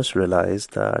 But one must realize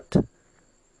that,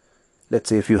 let's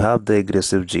say, if you have the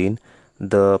aggressive gene,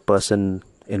 the person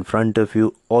in front of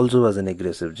you also has an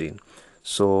aggressive gene,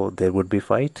 so there would be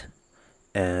fight,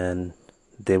 and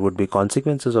there would be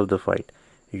consequences of the fight.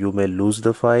 You may lose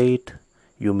the fight,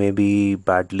 you may be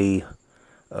badly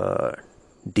uh,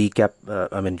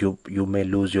 I mean, you may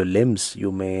lose your limbs,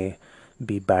 you may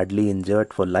be badly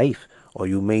injured for life, or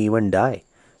you may even die.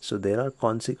 So there are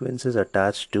consequences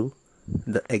attached to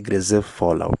the aggressive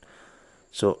fallout.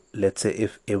 So let's say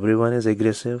if everyone is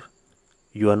aggressive,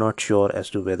 you are not sure as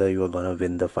to whether you are going to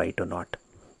win the fight or not,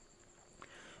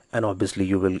 and obviously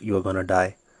you are going to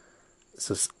die.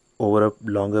 So over a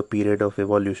longer period of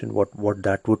evolution, what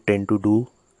that would tend to do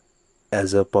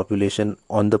as a population,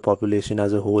 on the population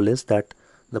as a whole, is that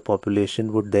the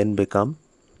population would then become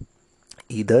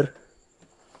either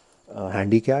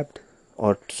handicapped,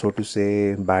 or so to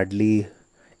say badly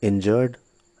injured,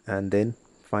 and then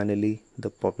finally the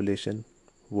population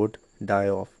would die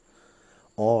off.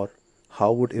 Or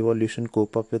how would evolution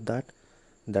cope up with that?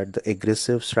 That the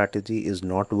aggressive strategy is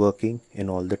not working in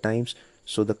all the times,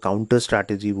 so the counter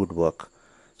strategy would work.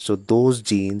 So those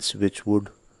genes which would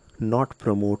not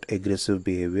promote aggressive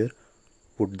behavior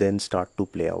would then start to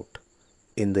play out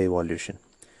in the evolution,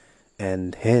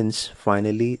 and hence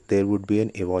finally there would be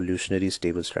an evolutionary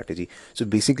stable strategy. So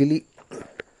basically,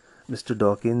 Mr.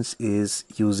 Dawkins is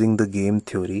using the game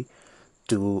theory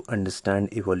to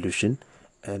understand evolution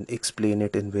and explain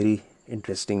it in very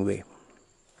interesting way.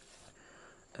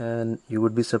 And you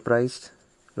would be surprised,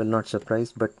 well, not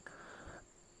surprised, but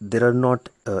there are not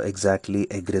exactly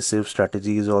aggressive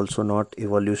strategy is also not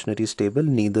evolutionary stable,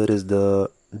 neither is the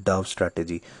dove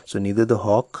strategy. So neither the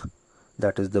hawk,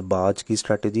 that is the baaz ki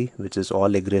strategy, which is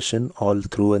all aggression all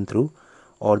through and through,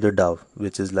 or the dove,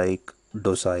 which is like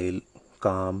docile,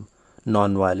 calm,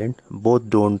 non-violent,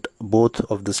 both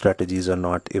of the strategies are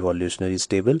not evolutionary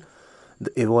stable.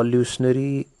 The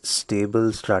evolutionary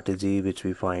stable strategy which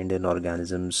we find in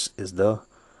organisms is the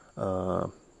uh,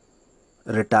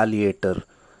 retaliator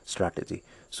strategy.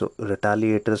 So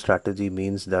retaliator strategy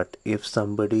means that if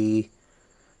somebody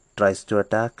tries to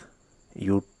attack,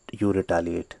 you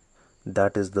retaliate.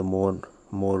 That is the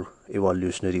more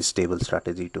evolutionary stable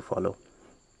strategy to follow.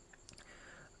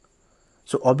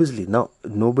 So obviously now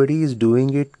nobody is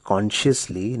doing it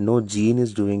consciously, no gene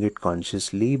is doing it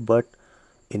consciously, but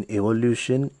in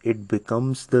evolution it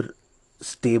becomes the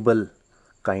stable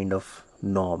kind of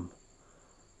norm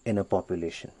in a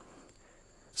population.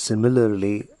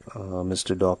 Similarly,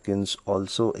 Mr. Dawkins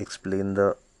also explained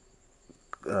the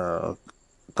uh,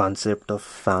 concept of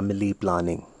family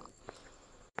planning.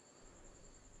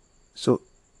 So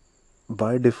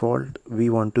by default we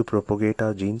want to propagate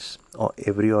our genes, or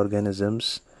every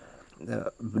organisms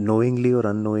knowingly or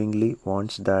unknowingly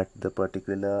wants that the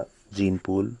particular gene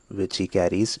pool which he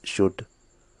carries should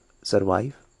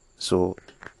survive, so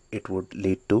it would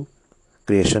lead to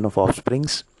creation of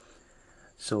offsprings.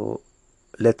 So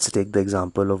let's take the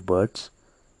example of birds.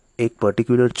 एक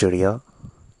particular चिड़िया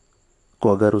को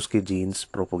अगर उसके jeans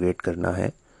propagate करना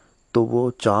है तो वो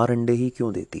 4 अंडे ही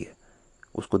क्यों देती है?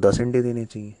 उसको 10 अंडे देने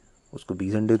चाहिए, उसको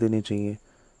 20 अंडे देने चाहिए,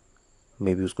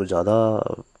 मे बी उसको ज़्यादा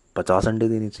 50 अंडे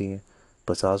देने चाहिए,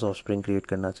 50 ऑफस्प्रिंग क्रिएट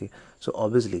करना चाहिए. So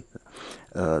obviously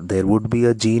there would be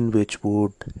a gene which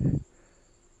would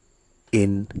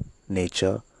in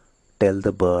nature tell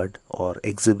the bird or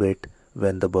exhibit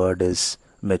when the bird is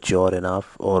mature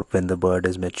enough, or when the bird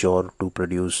is mature to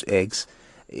produce eggs,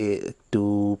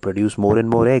 to produce more and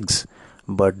more eggs.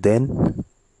 But then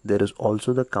there is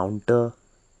also the counter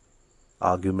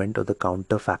argument or the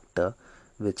counter factor,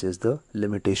 which is the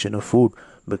limitation of food.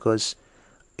 Because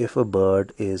if a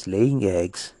bird is laying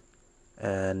eggs,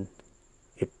 and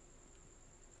it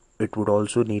it would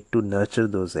also need to nurture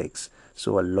those eggs,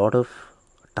 so a lot of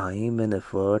time and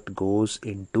effort goes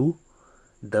into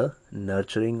the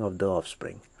nurturing of the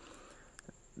offspring.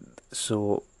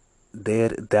 So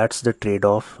that's the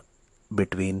trade-off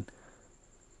between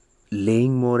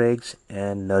laying more eggs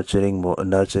and nurturing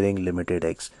limited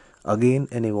eggs. Again,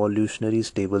 an evolutionary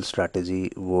stable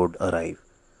strategy would arrive,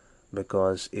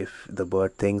 because if the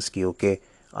bird thinks ki okay,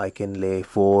 I can lay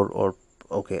 4, or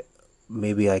okay,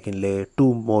 maybe I can lay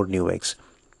 2 more new eggs,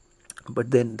 but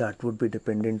then that would be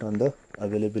dependent on the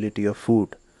availability of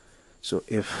food. So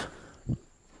if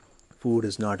food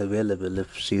is not available,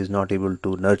 if she is not able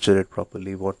to nurture it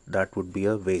properly, what that would be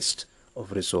a waste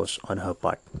of resource on her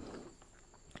part.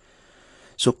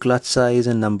 So clutch size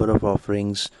and number of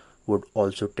offerings would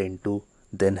also tend to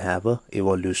then have a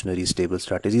evolutionary stable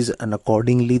strategies, and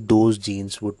accordingly those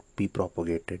genes would be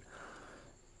propagated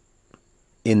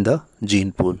in the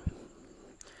gene pool.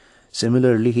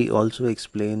 Similarly, he also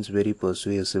explains very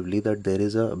persuasively that there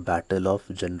is a battle of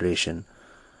generation.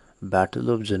 Battle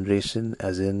of generation,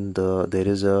 as in there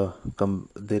is a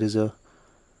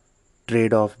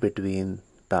trade-off between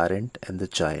parent and the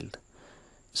child.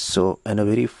 So, and a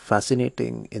very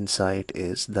fascinating insight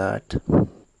is that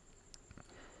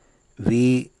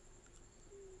we,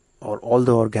 or all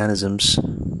the organisms,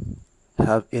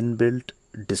 have inbuilt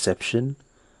deception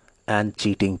and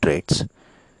cheating traits.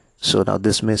 So now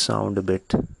this may sound a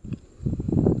bit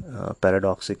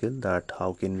paradoxical, that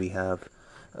how can we have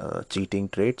cheating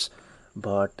traits,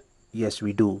 but yes,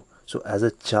 we do. So as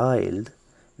a child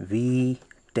we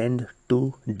tend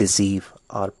to deceive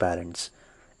our parents.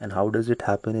 And how does it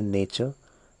happen in nature?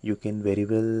 You can very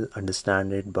well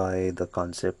understand it by the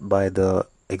concept, by the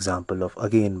example of,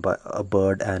 again, by a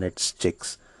bird and its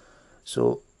chicks.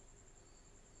 So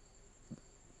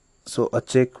a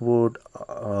chick would,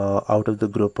 out of the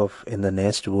group of in the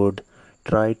nest, would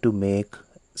try to make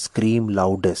scream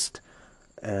loudest.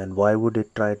 And why would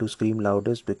it try to scream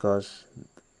loudest? Because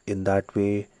in that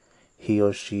way he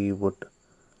or she would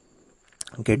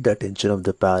get the attention of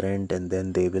the parent, and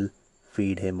then they will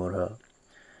feed him or her.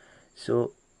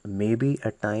 So maybe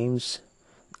at times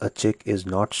a chick is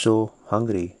not so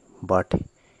hungry, but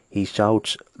he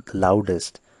shouts the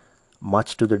loudest,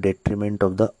 much to the detriment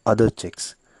of the other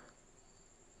chicks,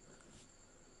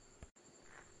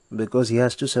 because he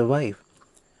has to survive.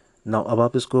 Now अब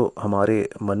आप इसको हमारे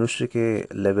मनुष्य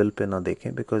के level पे ना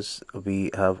देखें, because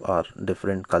we have are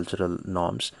different cultural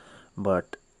norms,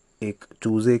 but एक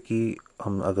चूज़े की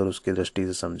हम अगर उसके दृष्टि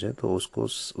से समझें तो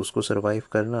उसको सरवाइव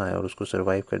करना है, और उसको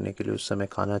सरवाइव करने के लिए उस समय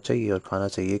खाना चाहिए, और खाना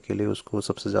चाहिए के लिए उसको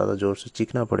सबसे ज़्यादा ज़ोर से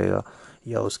चीखना पड़ेगा,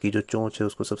 या उसकी जो चोंच है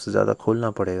उसको सबसे ज़्यादा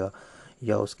खोलना पड़ेगा,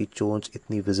 या उसकी चोंच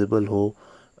इतनी विजिबल हो,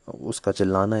 उसका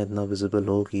चिल्लाना इतना विजिबल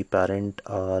हो कि parent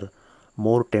are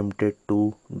more tempted to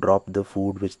drop the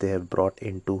food which they have brought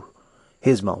into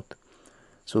his mouth.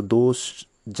 So those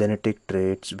genetic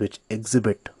traits which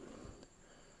exhibit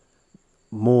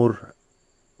more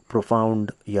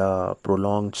profound, yeah,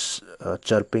 prolonged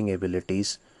chirping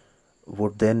abilities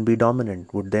would then be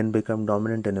dominant, would then become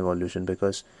dominant in evolution,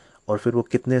 because और फिर वो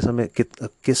कितने समय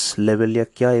किस level या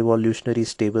क्या evolutionary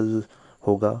stable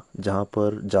होगा जहाँ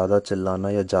पर ज़्यादा चिल्लाना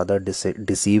या ज़्यादा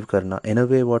डिसीव करना, इन अ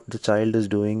way what the child is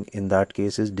doing in that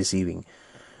case is deceiving,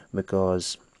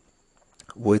 because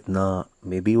वो इतना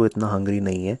मे बी वो इतना हंग्री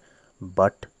नहीं है,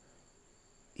 but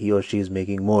he or she is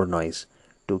making more noise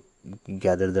to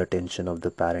gather the attention of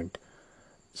the parent.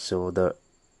 So the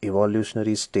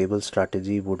evolutionary stable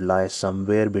strategy would lie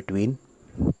somewhere between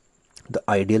the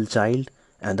ideal child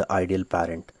and the ideal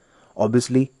parent.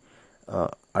 Obviously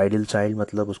ideal child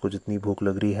मतलब उसको जितनी भूख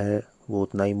लग रही है वो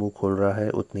उतना ही मुंह खोल रहा है,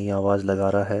 उतनी ही आवाज़ लगा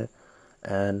रहा है,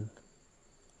 एंड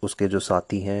उसके जो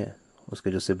साथी हैं,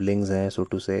 उसके जो सिबलिंग्स हैं सो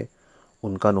टू से,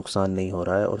 उनका नुकसान नहीं हो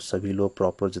रहा है और सभी लोग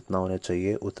प्रॉपर जितना होना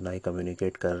चाहिए उतना ही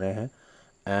कम्युनिकेट कर रहे हैं.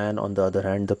 And on the other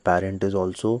hand the parent is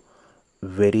also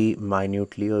very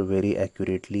minutely और very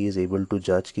accurately is able to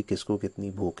जज कि किसको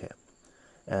कितनी भूख है,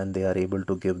 and they are able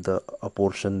to give the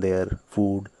apportion their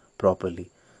food properly.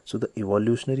 So the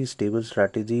evolutionary stable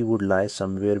strategy would lie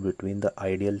somewhere between the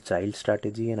ideal child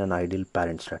strategy and an ideal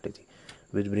parent strategy,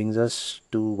 which brings us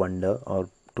to wonder or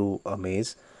to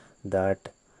amaze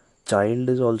that child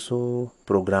is also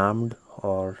programmed,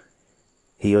 or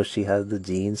he or she has the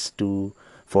genes to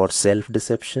for self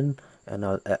deception and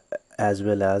as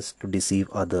well as to deceive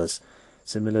others.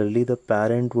 Similarly, the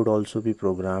parent would also be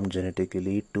programmed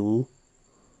genetically to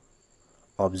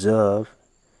observe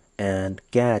and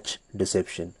catch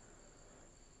deception,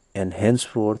 and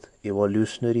henceforth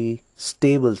evolutionary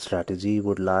stable strategy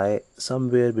would lie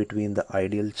somewhere between the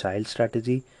ideal child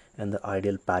strategy and the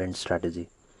ideal parent strategy.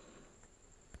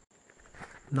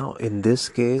 Now in this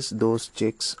case those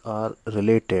chicks are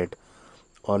related,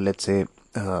 or let's say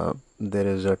there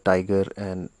is a tiger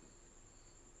and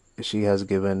she has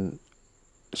given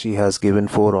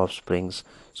four offsprings.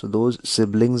 So those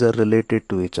siblings are related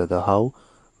to each other. How?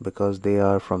 Because they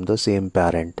are from the same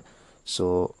parent.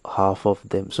 So half of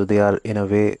them, so they are in a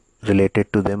way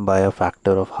related to them by a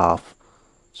factor of half.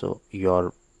 So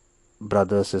your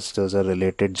brothers sisters are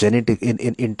related genetic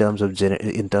in terms of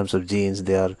in terms of genes.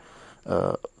 They are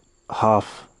uh,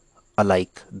 half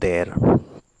alike. Their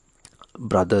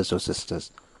brothers or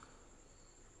sisters.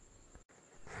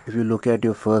 If you look at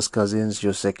your first cousins,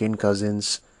 your second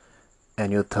cousins,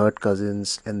 and your third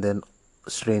cousins, and then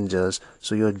strangers,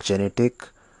 so your genetic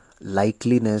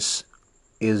likeliness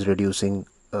is reducing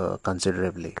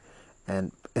considerably.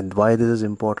 And why this is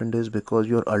important is because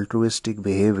your altruistic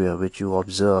behavior which you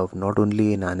observe not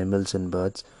only in animals and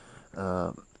birds,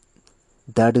 uh,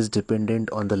 that is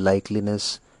dependent on the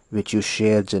likeliness which you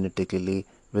share genetically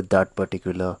with that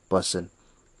particular person.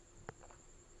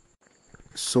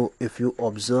 So, if you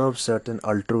observe certain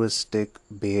altruistic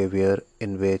behavior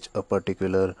in which a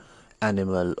particular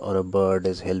animal or a bird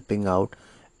is helping out,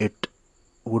 it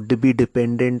would be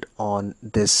dependent on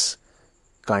this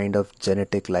kind of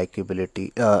genetic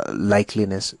likability,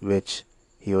 likeliness which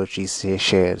he or she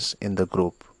shares in the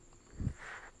group.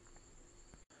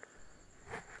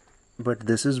 But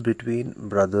this is between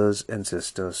brothers and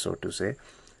sisters, so to say.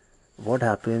 What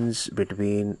happens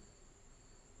between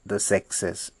the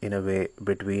sexes, in a way,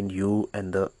 between you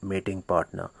and the mating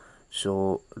partner?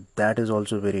 So that is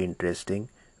also very interesting,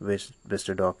 which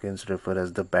Mr. Dawkins refer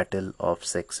as the battle of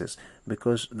sexes,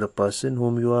 because the person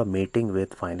whom you are mating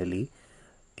with finally,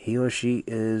 he or she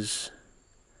is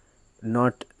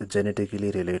not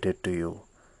genetically related to you,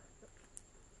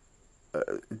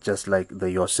 just like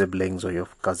your siblings or your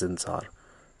cousins are.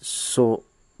 So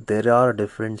there are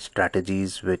different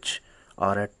strategies which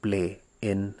are at play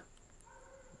in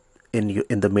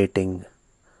the mating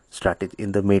strategy,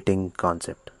 in the mating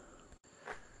concept.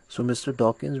 So Mr.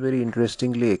 Dawkins very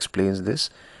interestingly explains this,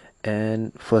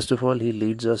 and first of all he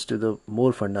leads us to the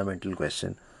more fundamental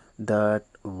question, that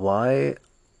why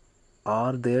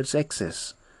are there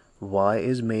sexes? Why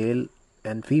is male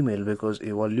and female? Because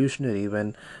evolutionary,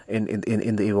 when in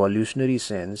the evolutionary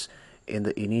sense, in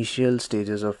the initial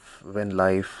stages of when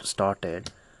life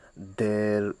started,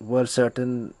 there were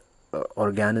certain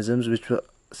organisms which were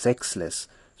sexless,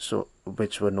 so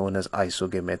which were known as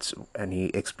isogametes, and he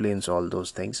explains all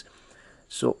those things.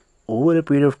 So over a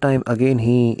period of time, again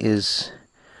he is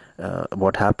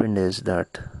what happened is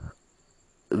that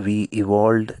we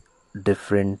evolved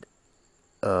different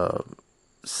uh,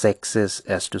 sexes,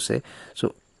 as to say.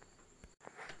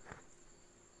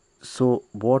 So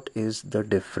what is the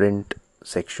different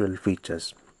sexual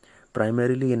features?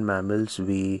 Primarily in mammals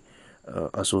we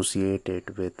associate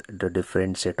it with the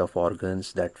different set of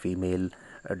organs that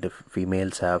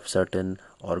females have certain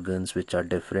organs which are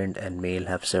different and male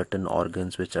have certain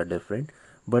organs which are different.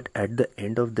 But at the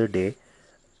end of the day,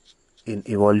 in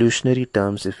evolutionary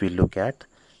terms, if we look at,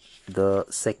 the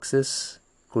sexes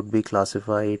could be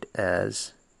classified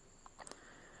as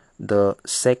the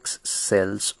sex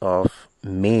cells of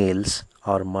males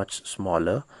are much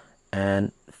smaller,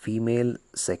 and female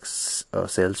sex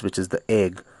cells, which is the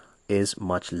egg, is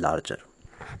much larger.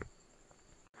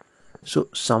 So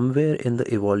somewhere in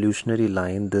the evolutionary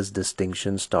line, this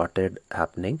distinction started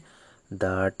happening,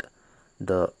 that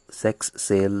the sex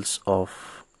cells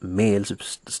of males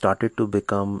started to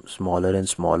become smaller and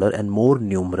smaller and more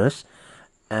numerous,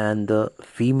 and the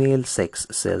female sex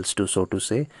cells, to so to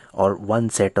say, or one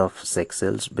set of sex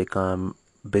cells, become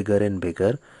bigger and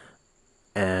bigger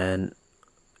and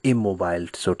immobile,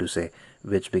 so to say,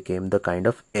 which became the kind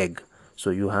of egg. So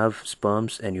you have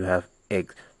sperms and you have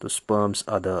eggs. The sperms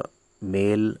are the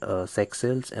male sex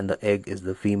cells, and the egg is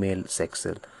the female sex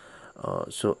cell.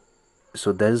 So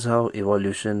that is how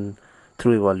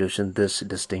through evolution, this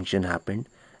distinction happened,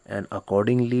 and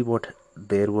accordingly, what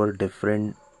there were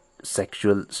different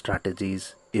sexual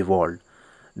strategies evolved.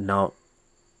 Now,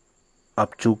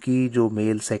 अब चूंकि जो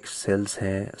male sex cells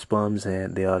हैं, sperms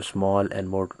हैं, they are small and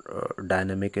more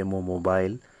dynamic and more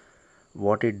mobile,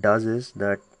 what it does is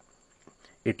that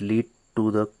it lead to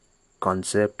the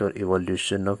concept or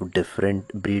evolution of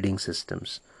different breeding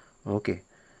systems. Okay,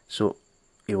 so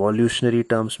evolutionary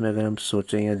terms में अगर हम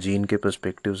सोचें या gene के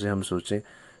perspective से हम सोचें,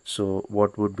 so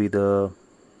what would be the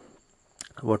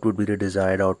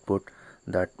desired output?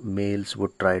 That males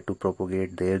would try to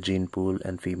propagate their gene pool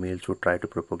and females would try to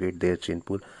propagate their gene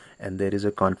pool, and there is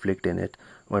a conflict in it.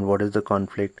 And what is the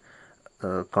conflict?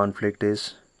 Conflict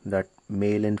is that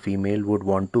male and female would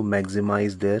want to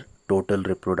maximize their total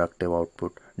reproductive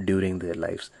output during their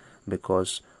lives,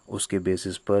 because उसके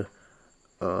basis पर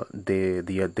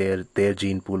their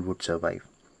gene pool would survive.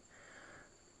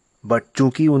 But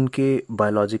चूंकि उनके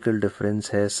biological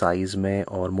difference है size में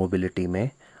और mobility में,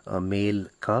 mail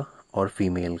का और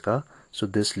फीमेल का, so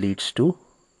this leads to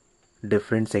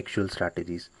different sexual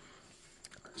strategies.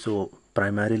 So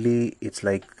primarily it's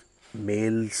like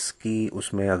males की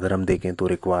उसमें अगर हम देखें तो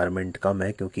रिक्वायरमेंट कम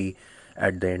है, क्योंकि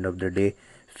at the end of the day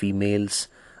females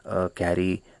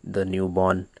carry the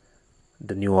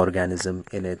new organism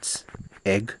in its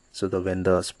egg. So when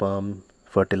the sperm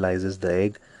fertilizes the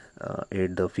egg,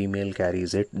 the female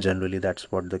carries it. Generally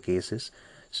that's what the case is,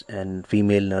 and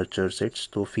female nurtures it.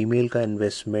 तो female का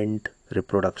investment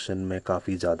reproduction में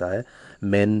काफ़ी ज़्यादा है.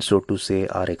 Men, so to say,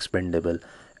 are expendable,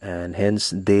 and hence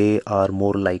they are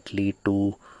more likely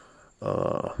to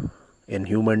in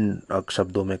human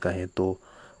शब्दों में कहें तो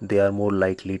they are more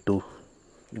likely to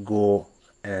go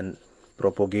and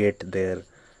propagate their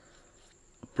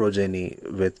progeny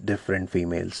with different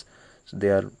females. So they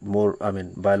are more, I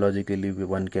mean, biologically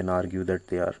one can argue that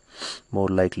they are more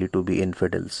likely to be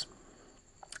infidels.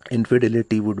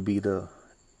 Infidelity would be the,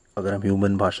 अगर हम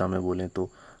human भाषा में बोलें तो,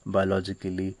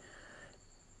 biologically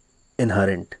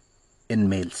inherent in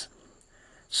males.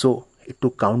 So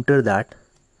to counter that,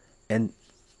 and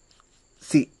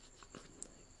see,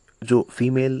 जो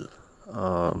female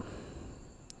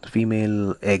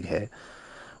egg है,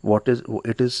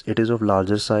 it is of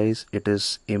larger size, it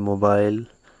is immobile,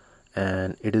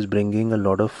 and it is bringing a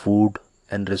lot of food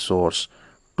and resource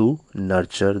to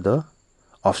nurture the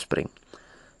offspring.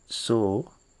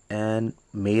 So, and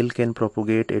male can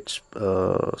propagate its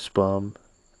sperm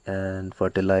and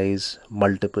fertilize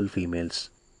multiple females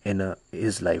in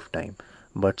his lifetime,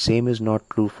 but same is not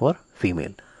true for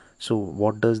female. So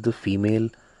what does the female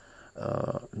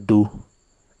do?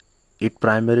 It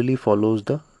primarily follows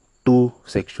the two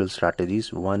sexual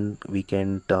strategies. One we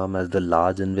can term as the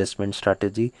large investment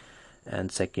strategy,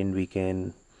 and second we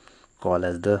can call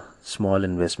as the small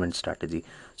investment strategy.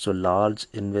 So large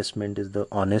investment is the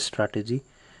honest strategy,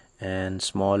 and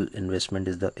small investment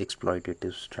is the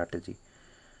exploitative strategy.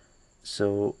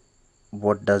 So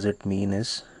what does it mean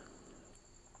is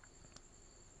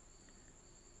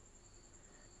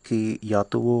कि या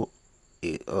तो वो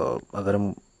अगर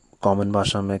हम common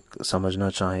भाषा में समझना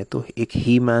चाहें तो एक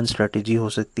ही मैन स्ट्रैटेजी हो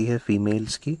सकती है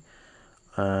फीमेल्स की,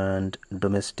 एंड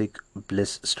डोमेस्टिक ब्लिस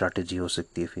स्ट्रैटेजी हो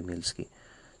सकती है फीमेल्स की.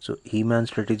 सो ही मैन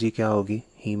स्ट्रैटेजी क्या होगी?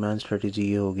 ही मैन स्ट्रैटेजी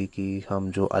ये होगी कि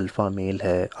हम जो अल्फ़ा मेल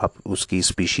है आप उसकी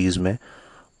स्पीशीज़ में,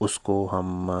 उसको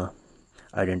हम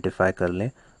आइडेंटिफाई कर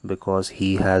लें, because he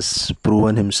has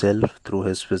proven himself through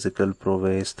his physical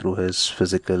prowess, through his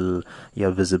physical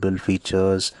visible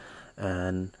features,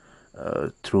 and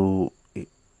through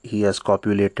he has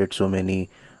copulated so many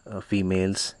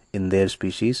females in their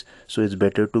species. So it's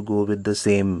better to go with the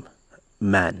same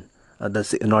man,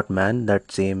 not man,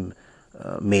 that same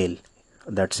male.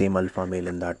 that same alpha male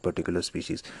in that particular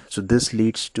species. So this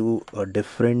leads to a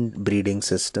different breeding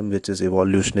system which is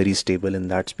evolutionary stable in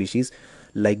that species,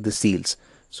 like the seals.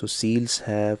 So seals,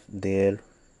 there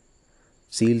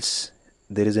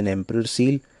is an emperor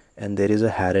seal and there is a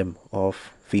harem of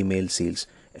female seals,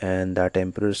 and that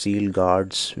emperor seal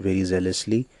guards very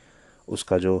zealously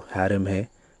उसका जो harem है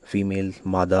female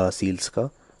मादा seals का,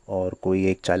 और कोई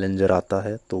एक challenger आता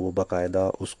है तो वो बाकायदा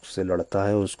उससे लड़ता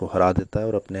है, उसको हरा देता है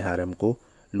और अपने harem को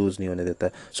लूज नहीं होने देता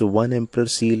है. So one emperor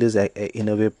seal is in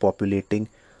a way पॉपुलेटिंग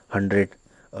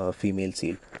 100 female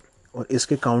seal. और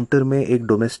इसके काउंटर में एक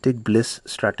डोमेस्टिक ब्लिस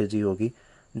स्ट्रैटेजी होगी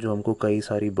जो हमको कई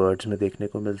सारी बर्ड्स में देखने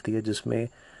को मिलती है, जिसमें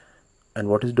and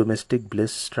what is domestic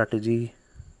bliss strategy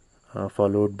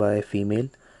followed by female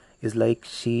is like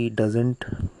she doesn't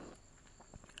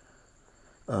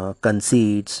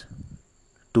concedes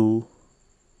to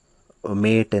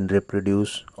mate and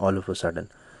reproduce all of a sudden.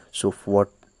 So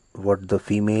what the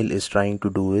female is trying to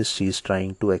do is she is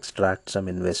trying to extract some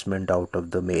investment out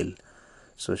of the male.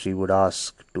 So she would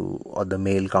ask to or the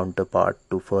male counterpart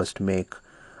to first make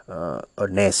a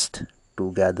nest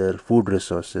to gather food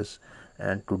resources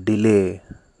and to delay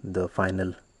the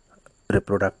final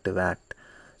reproductive act.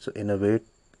 So in a way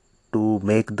to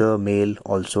make the male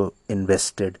also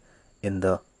invested in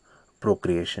the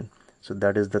procreation. So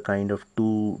that is the kind of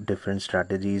two different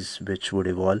strategies which would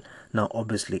evolve. Now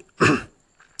obviously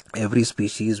every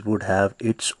species would have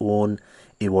its own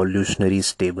evolutionary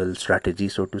stable strategy,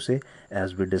 so to say.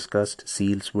 As we discussed,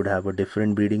 seals would have a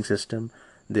different breeding system.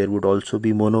 There would also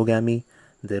be monogamy,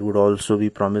 there would also be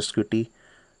promiscuity.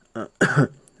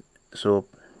 So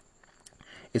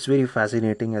it's very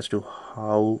fascinating as to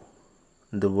how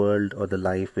the world or the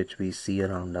life which we see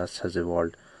around us has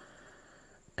evolved.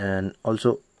 And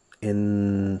also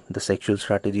in the sexual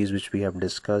strategies which we have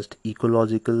discussed,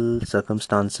 ecological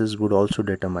circumstances would also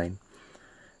determine.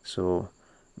 So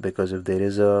because if there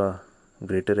is a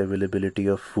greater availability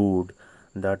of food,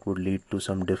 that would lead to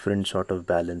some different sort of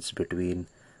balance between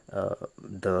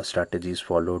the strategies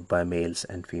followed by males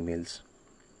and females.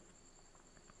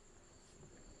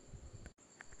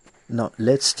 Now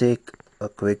let's take a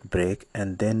quick break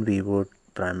and then we would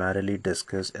primarily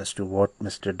discuss as to what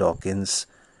Mr. Dawkins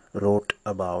wrote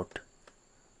about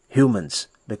humans,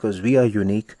 because we are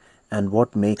unique, and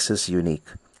what makes us unique,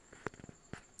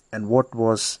 and what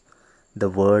was the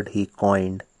word he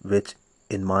coined, which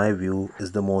in my view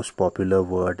is the most popular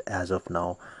word as of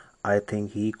now. I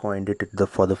think he coined it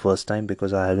for the first time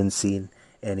because I haven't seen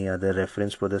any other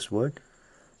reference for this word.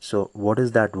 So what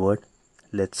is that word?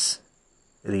 Let's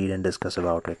read and discuss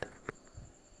about it.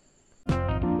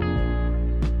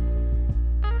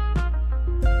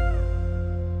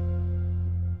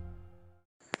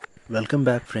 Welcome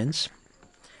back, friends.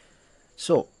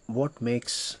 So what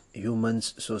makes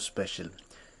humans so special?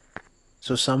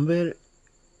 So somewhere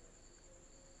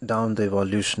down the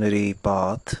evolutionary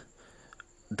path,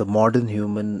 the modern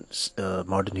human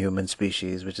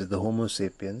species, which is the Homo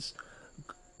sapiens,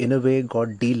 in a way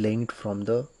got de-linked from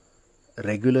the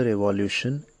regular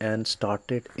evolution and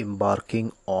started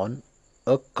embarking on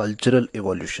a cultural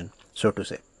evolution, so to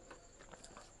say.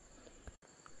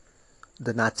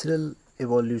 The natural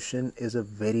evolution is a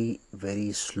very,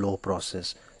 very slow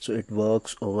process. So it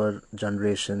works over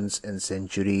generations and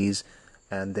centuries,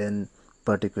 and then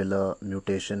particular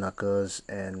mutation occurs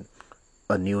and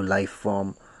a new life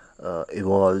form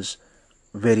evolves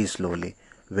very slowly.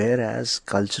 Whereas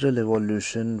cultural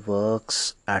evolution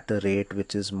works at a rate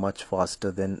which is much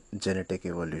faster than genetic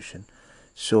evolution.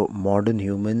 So modern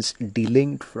humans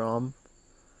delinked from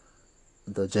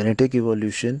the genetic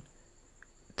evolution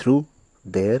through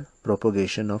their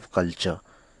propagation of culture.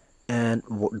 And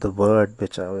the word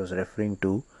which I was referring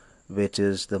to, which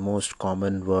is the most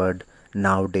common word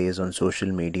nowadays on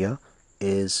social media,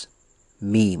 is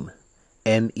meme.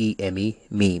 M-E-M-E,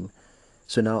 meme.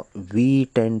 So now we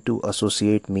tend to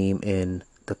associate meme in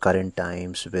the current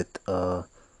times with a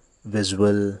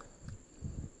visual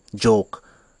joke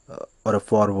or a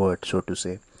forward, so to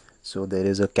say. So there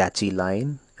is a catchy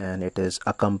line and it is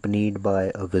accompanied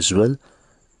by a visual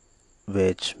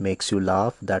which makes you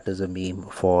laugh. That is a meme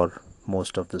for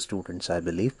most of the students, I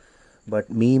believe. But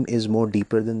meme is more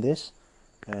deeper than this,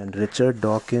 and Richard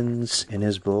Dawkins in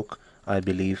his book, I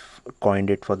believe, coined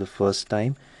it for the first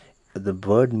time. The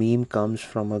word meme comes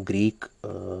from a Greek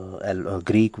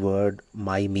word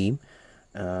my meme,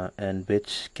 and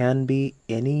which can be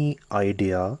any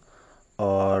idea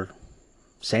or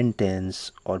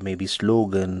sentence or maybe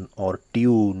slogan or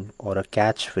tune or a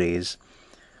catchphrase.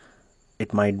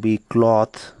 It might be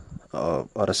cloth or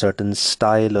a certain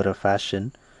style or a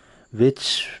fashion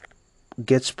which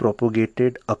gets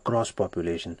propagated across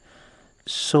population.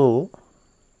 So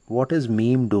what is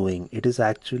meme doing? It is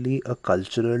actually a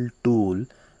cultural tool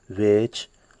which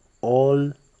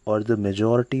all or the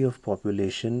majority of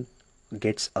population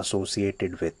gets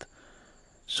associated with.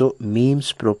 So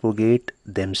memes propagate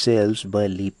themselves by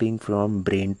leaping from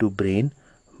brain to brain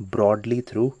broadly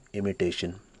through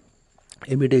imitation.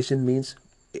 Imitation means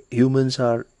humans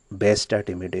are best at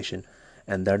imitation,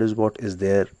 and that is what is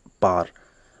their power.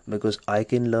 Because I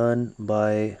can learn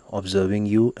by observing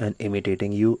you and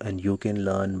imitating you, and you can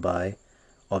learn by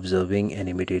observing and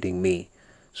imitating me.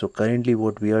 So currently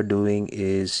what we are doing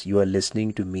is you are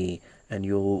listening to me, and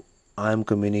I am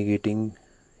communicating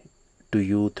to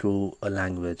you through a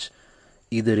language,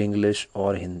 either English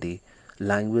or Hindi.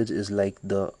 Language is like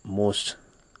the most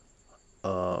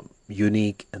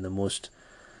unique and the most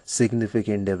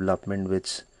significant development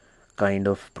which kind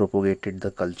of propagated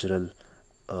the cultural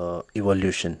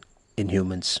evolution in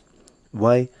humans.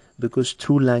 Why? Because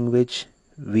through language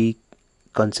we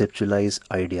conceptualize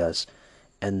ideas,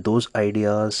 and those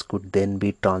ideas could then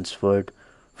be transferred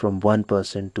from one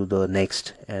person to the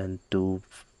next and to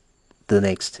the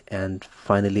next, and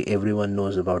finally everyone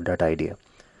knows about that idea.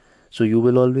 So you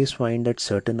will always find that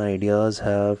certain ideas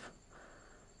have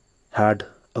had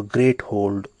a great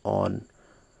hold on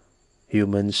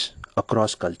humans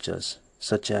across cultures,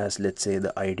 such as, let's say,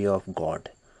 the idea of God.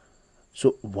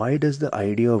 So why does the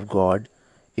idea of God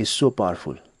is so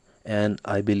powerful? And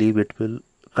I believe it will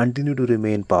continue to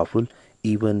remain powerful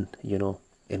even,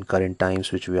 in current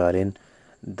times which we are in,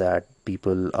 that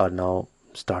people are now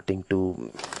starting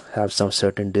to have some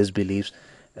certain disbeliefs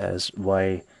as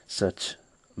why such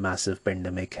massive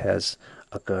pandemic has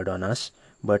occurred on us.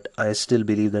 But I still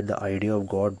believe that the idea of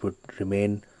God would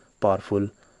remain powerful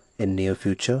in near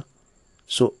future.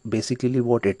 So basically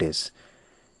what it is,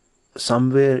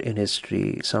 somewhere in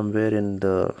history, somewhere in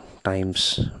the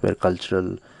times where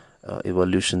cultural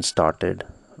evolution started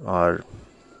or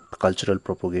cultural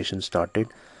propagation started,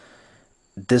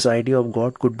 this idea of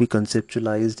God could be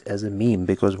conceptualized as a meme,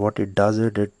 because what it does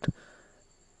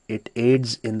it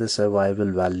aids in the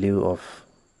survival value of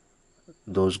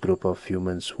those group of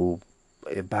humans who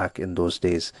back in those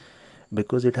days,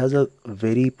 because it has a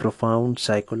very profound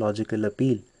psychological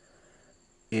appeal.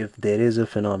 If there is a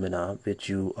phenomena which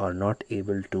you are not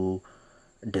able to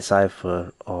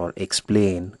decipher or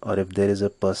explain, or if there is a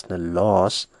personal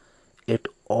loss, it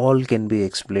all can be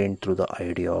explained through the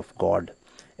idea of God.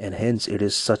 And hence it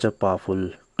is such a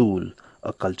powerful tool,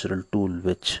 a cultural tool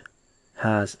which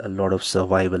has a lot of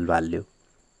survival value.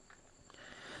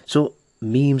 So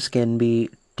memes can be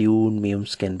tune,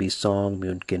 memes can be song,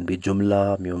 memes can be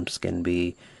jumla, memes can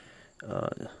be uh,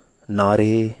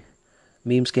 nare,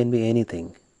 memes can be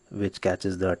anything which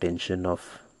catches the attention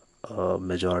of a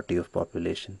majority of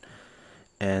population.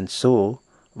 And so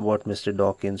what Mr.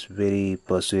 Dawkins very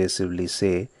persuasively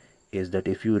say is that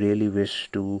if you really wish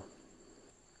to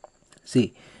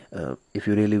see, if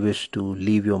you really wish to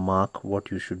leave your mark,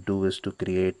 what you should do is to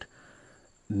create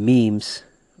memes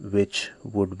which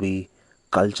would be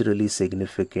culturally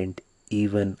significant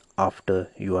even after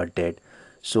you are dead.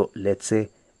 So let's say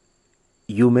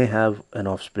you may have an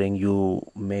offspring, you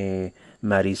may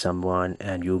marry someone,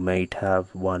 and you might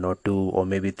have one or two or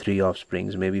maybe three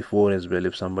offsprings, maybe four as well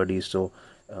if somebody is so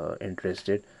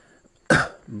interested.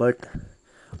 But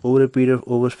over a period of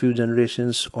over few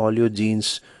generations, all your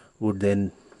genes would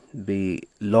then be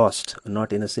lost.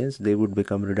 Not in a sense, they would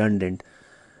become redundant.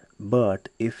 But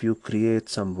if you create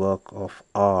some work of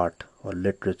art or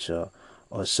literature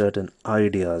or certain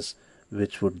ideas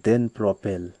which would then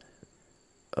propel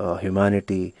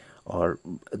humanity, or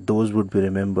those would be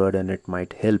remembered, and it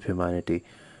might help humanity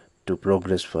to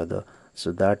progress further.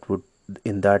 So that would,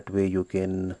 in that way, you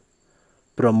can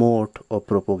promote or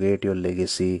propagate your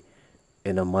legacy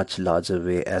in a much larger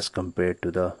way as compared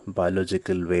to the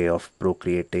biological way of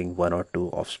procreating one or two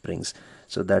offsprings.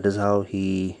 So that is how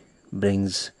he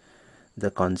brings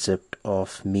the concept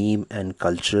of meme and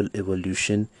cultural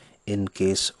evolution in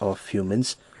case of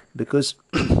humans, because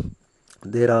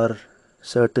there are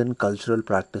certain cultural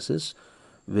practices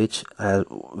which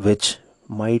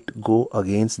might go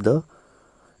against the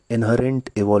inherent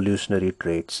evolutionary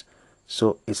traits.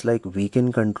 So it's like we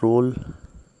can control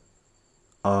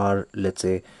our, let's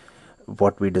say,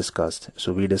 what we discussed.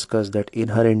 So we discussed that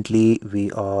inherently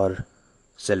we are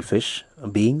selfish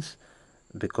beings,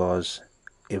 because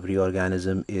every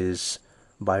organism is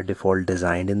by default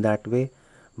designed in that way.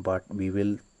 But we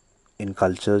will, in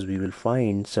cultures, we will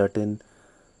find certain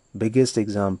biggest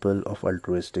example of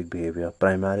altruistic behavior,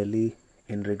 primarily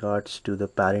in regards to the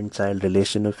parent child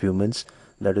relation of humans.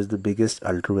 That is the biggest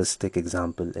altruistic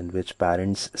example in which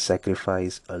parents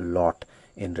sacrifice a lot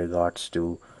in regards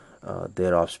to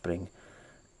their offspring.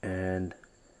 And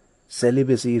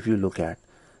celibacy, if you look at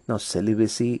now,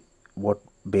 celibacy, what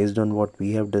based on what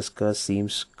we have discussed,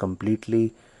 seems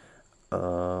completely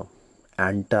uh,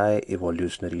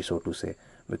 anti-evolutionary, so to say,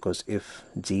 because if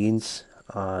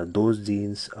those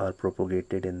genes are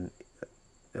propagated in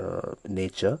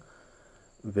nature,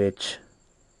 which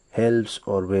helps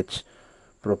or which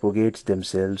propagates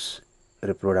themselves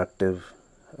reproductive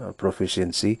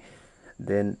proficiency,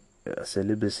 then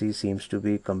celibacy seems to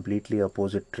be completely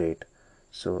opposite trait.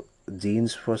 So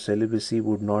genes for celibacy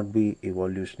would not be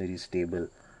evolutionary stable,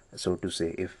 so to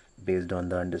say, if based on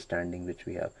the understanding which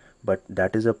we have. But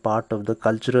that is a part of the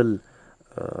cultural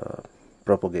uh,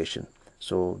 propagation.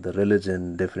 So the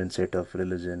religion, different set of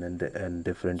religion and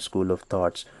different school of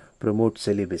thoughts promote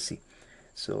celibacy.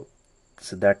 So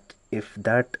that if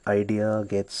that idea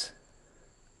gets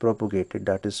propagated,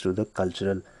 that is through the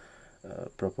cultural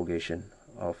propagation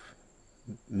of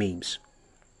memes.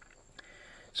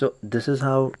 So this is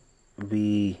how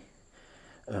we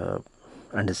uh,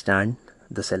 understand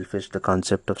the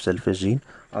concept of selfish gene.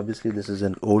 Obviously, this is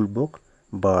an old book,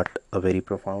 but a very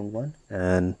profound one.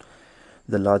 And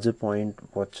the larger point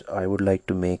what I would like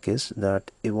to make is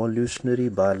that evolutionary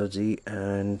biology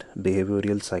and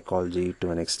behavioral psychology,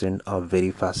 to an extent, are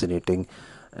very fascinating,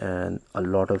 and a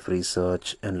lot of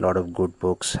research and a lot of good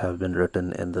books have been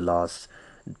written in the last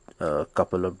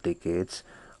couple of decades.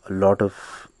 A lot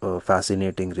of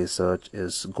fascinating research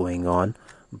is going on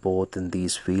both in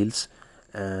these fields,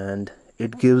 and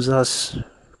it gives us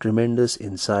tremendous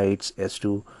insights as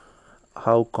to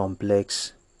how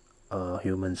complex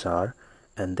humans are,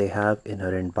 and they have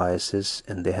inherent biases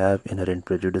and they have inherent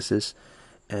prejudices,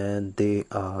 and they're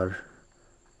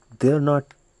not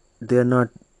they're not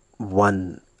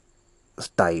one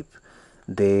type.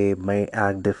 They may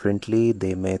act differently,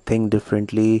 they may think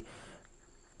differently,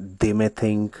 they may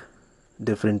think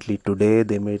differently today,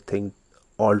 they may think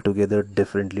altogether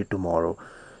differently tomorrow.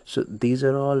 So these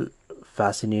are all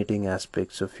fascinating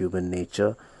aspects of human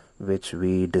nature which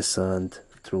we discerned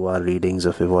through our readings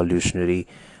of evolutionary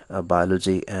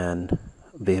biology and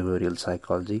behavioral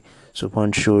psychology. So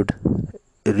one should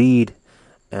read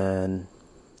and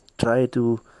try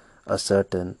to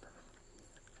ascertain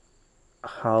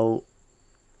how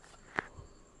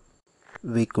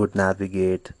we could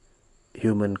navigate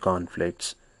human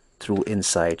conflicts through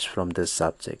insights from these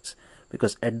subjects.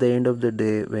 Because at the end of the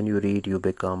day, when you read, you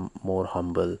become more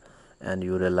humble and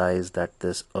you realize that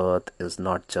this earth is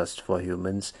not just for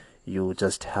humans. You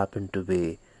just happen to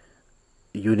be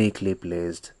uniquely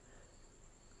placed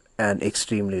and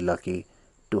extremely lucky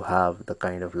to have the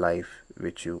kind of life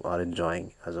which you are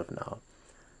enjoying as of now.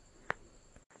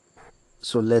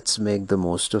 So let's make the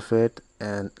most of it,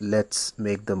 and let's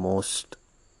make the most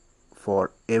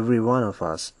for every one of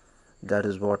us. That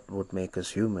is what would make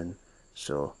us human.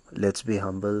 So let's be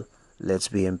humble, let's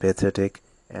be empathetic,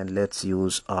 and let's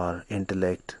use our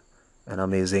intellect and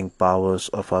amazing powers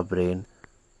of our brain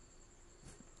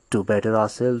to better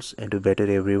ourselves and to better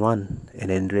everyone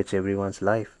and enrich everyone's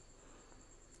life.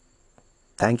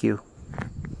 Thank you.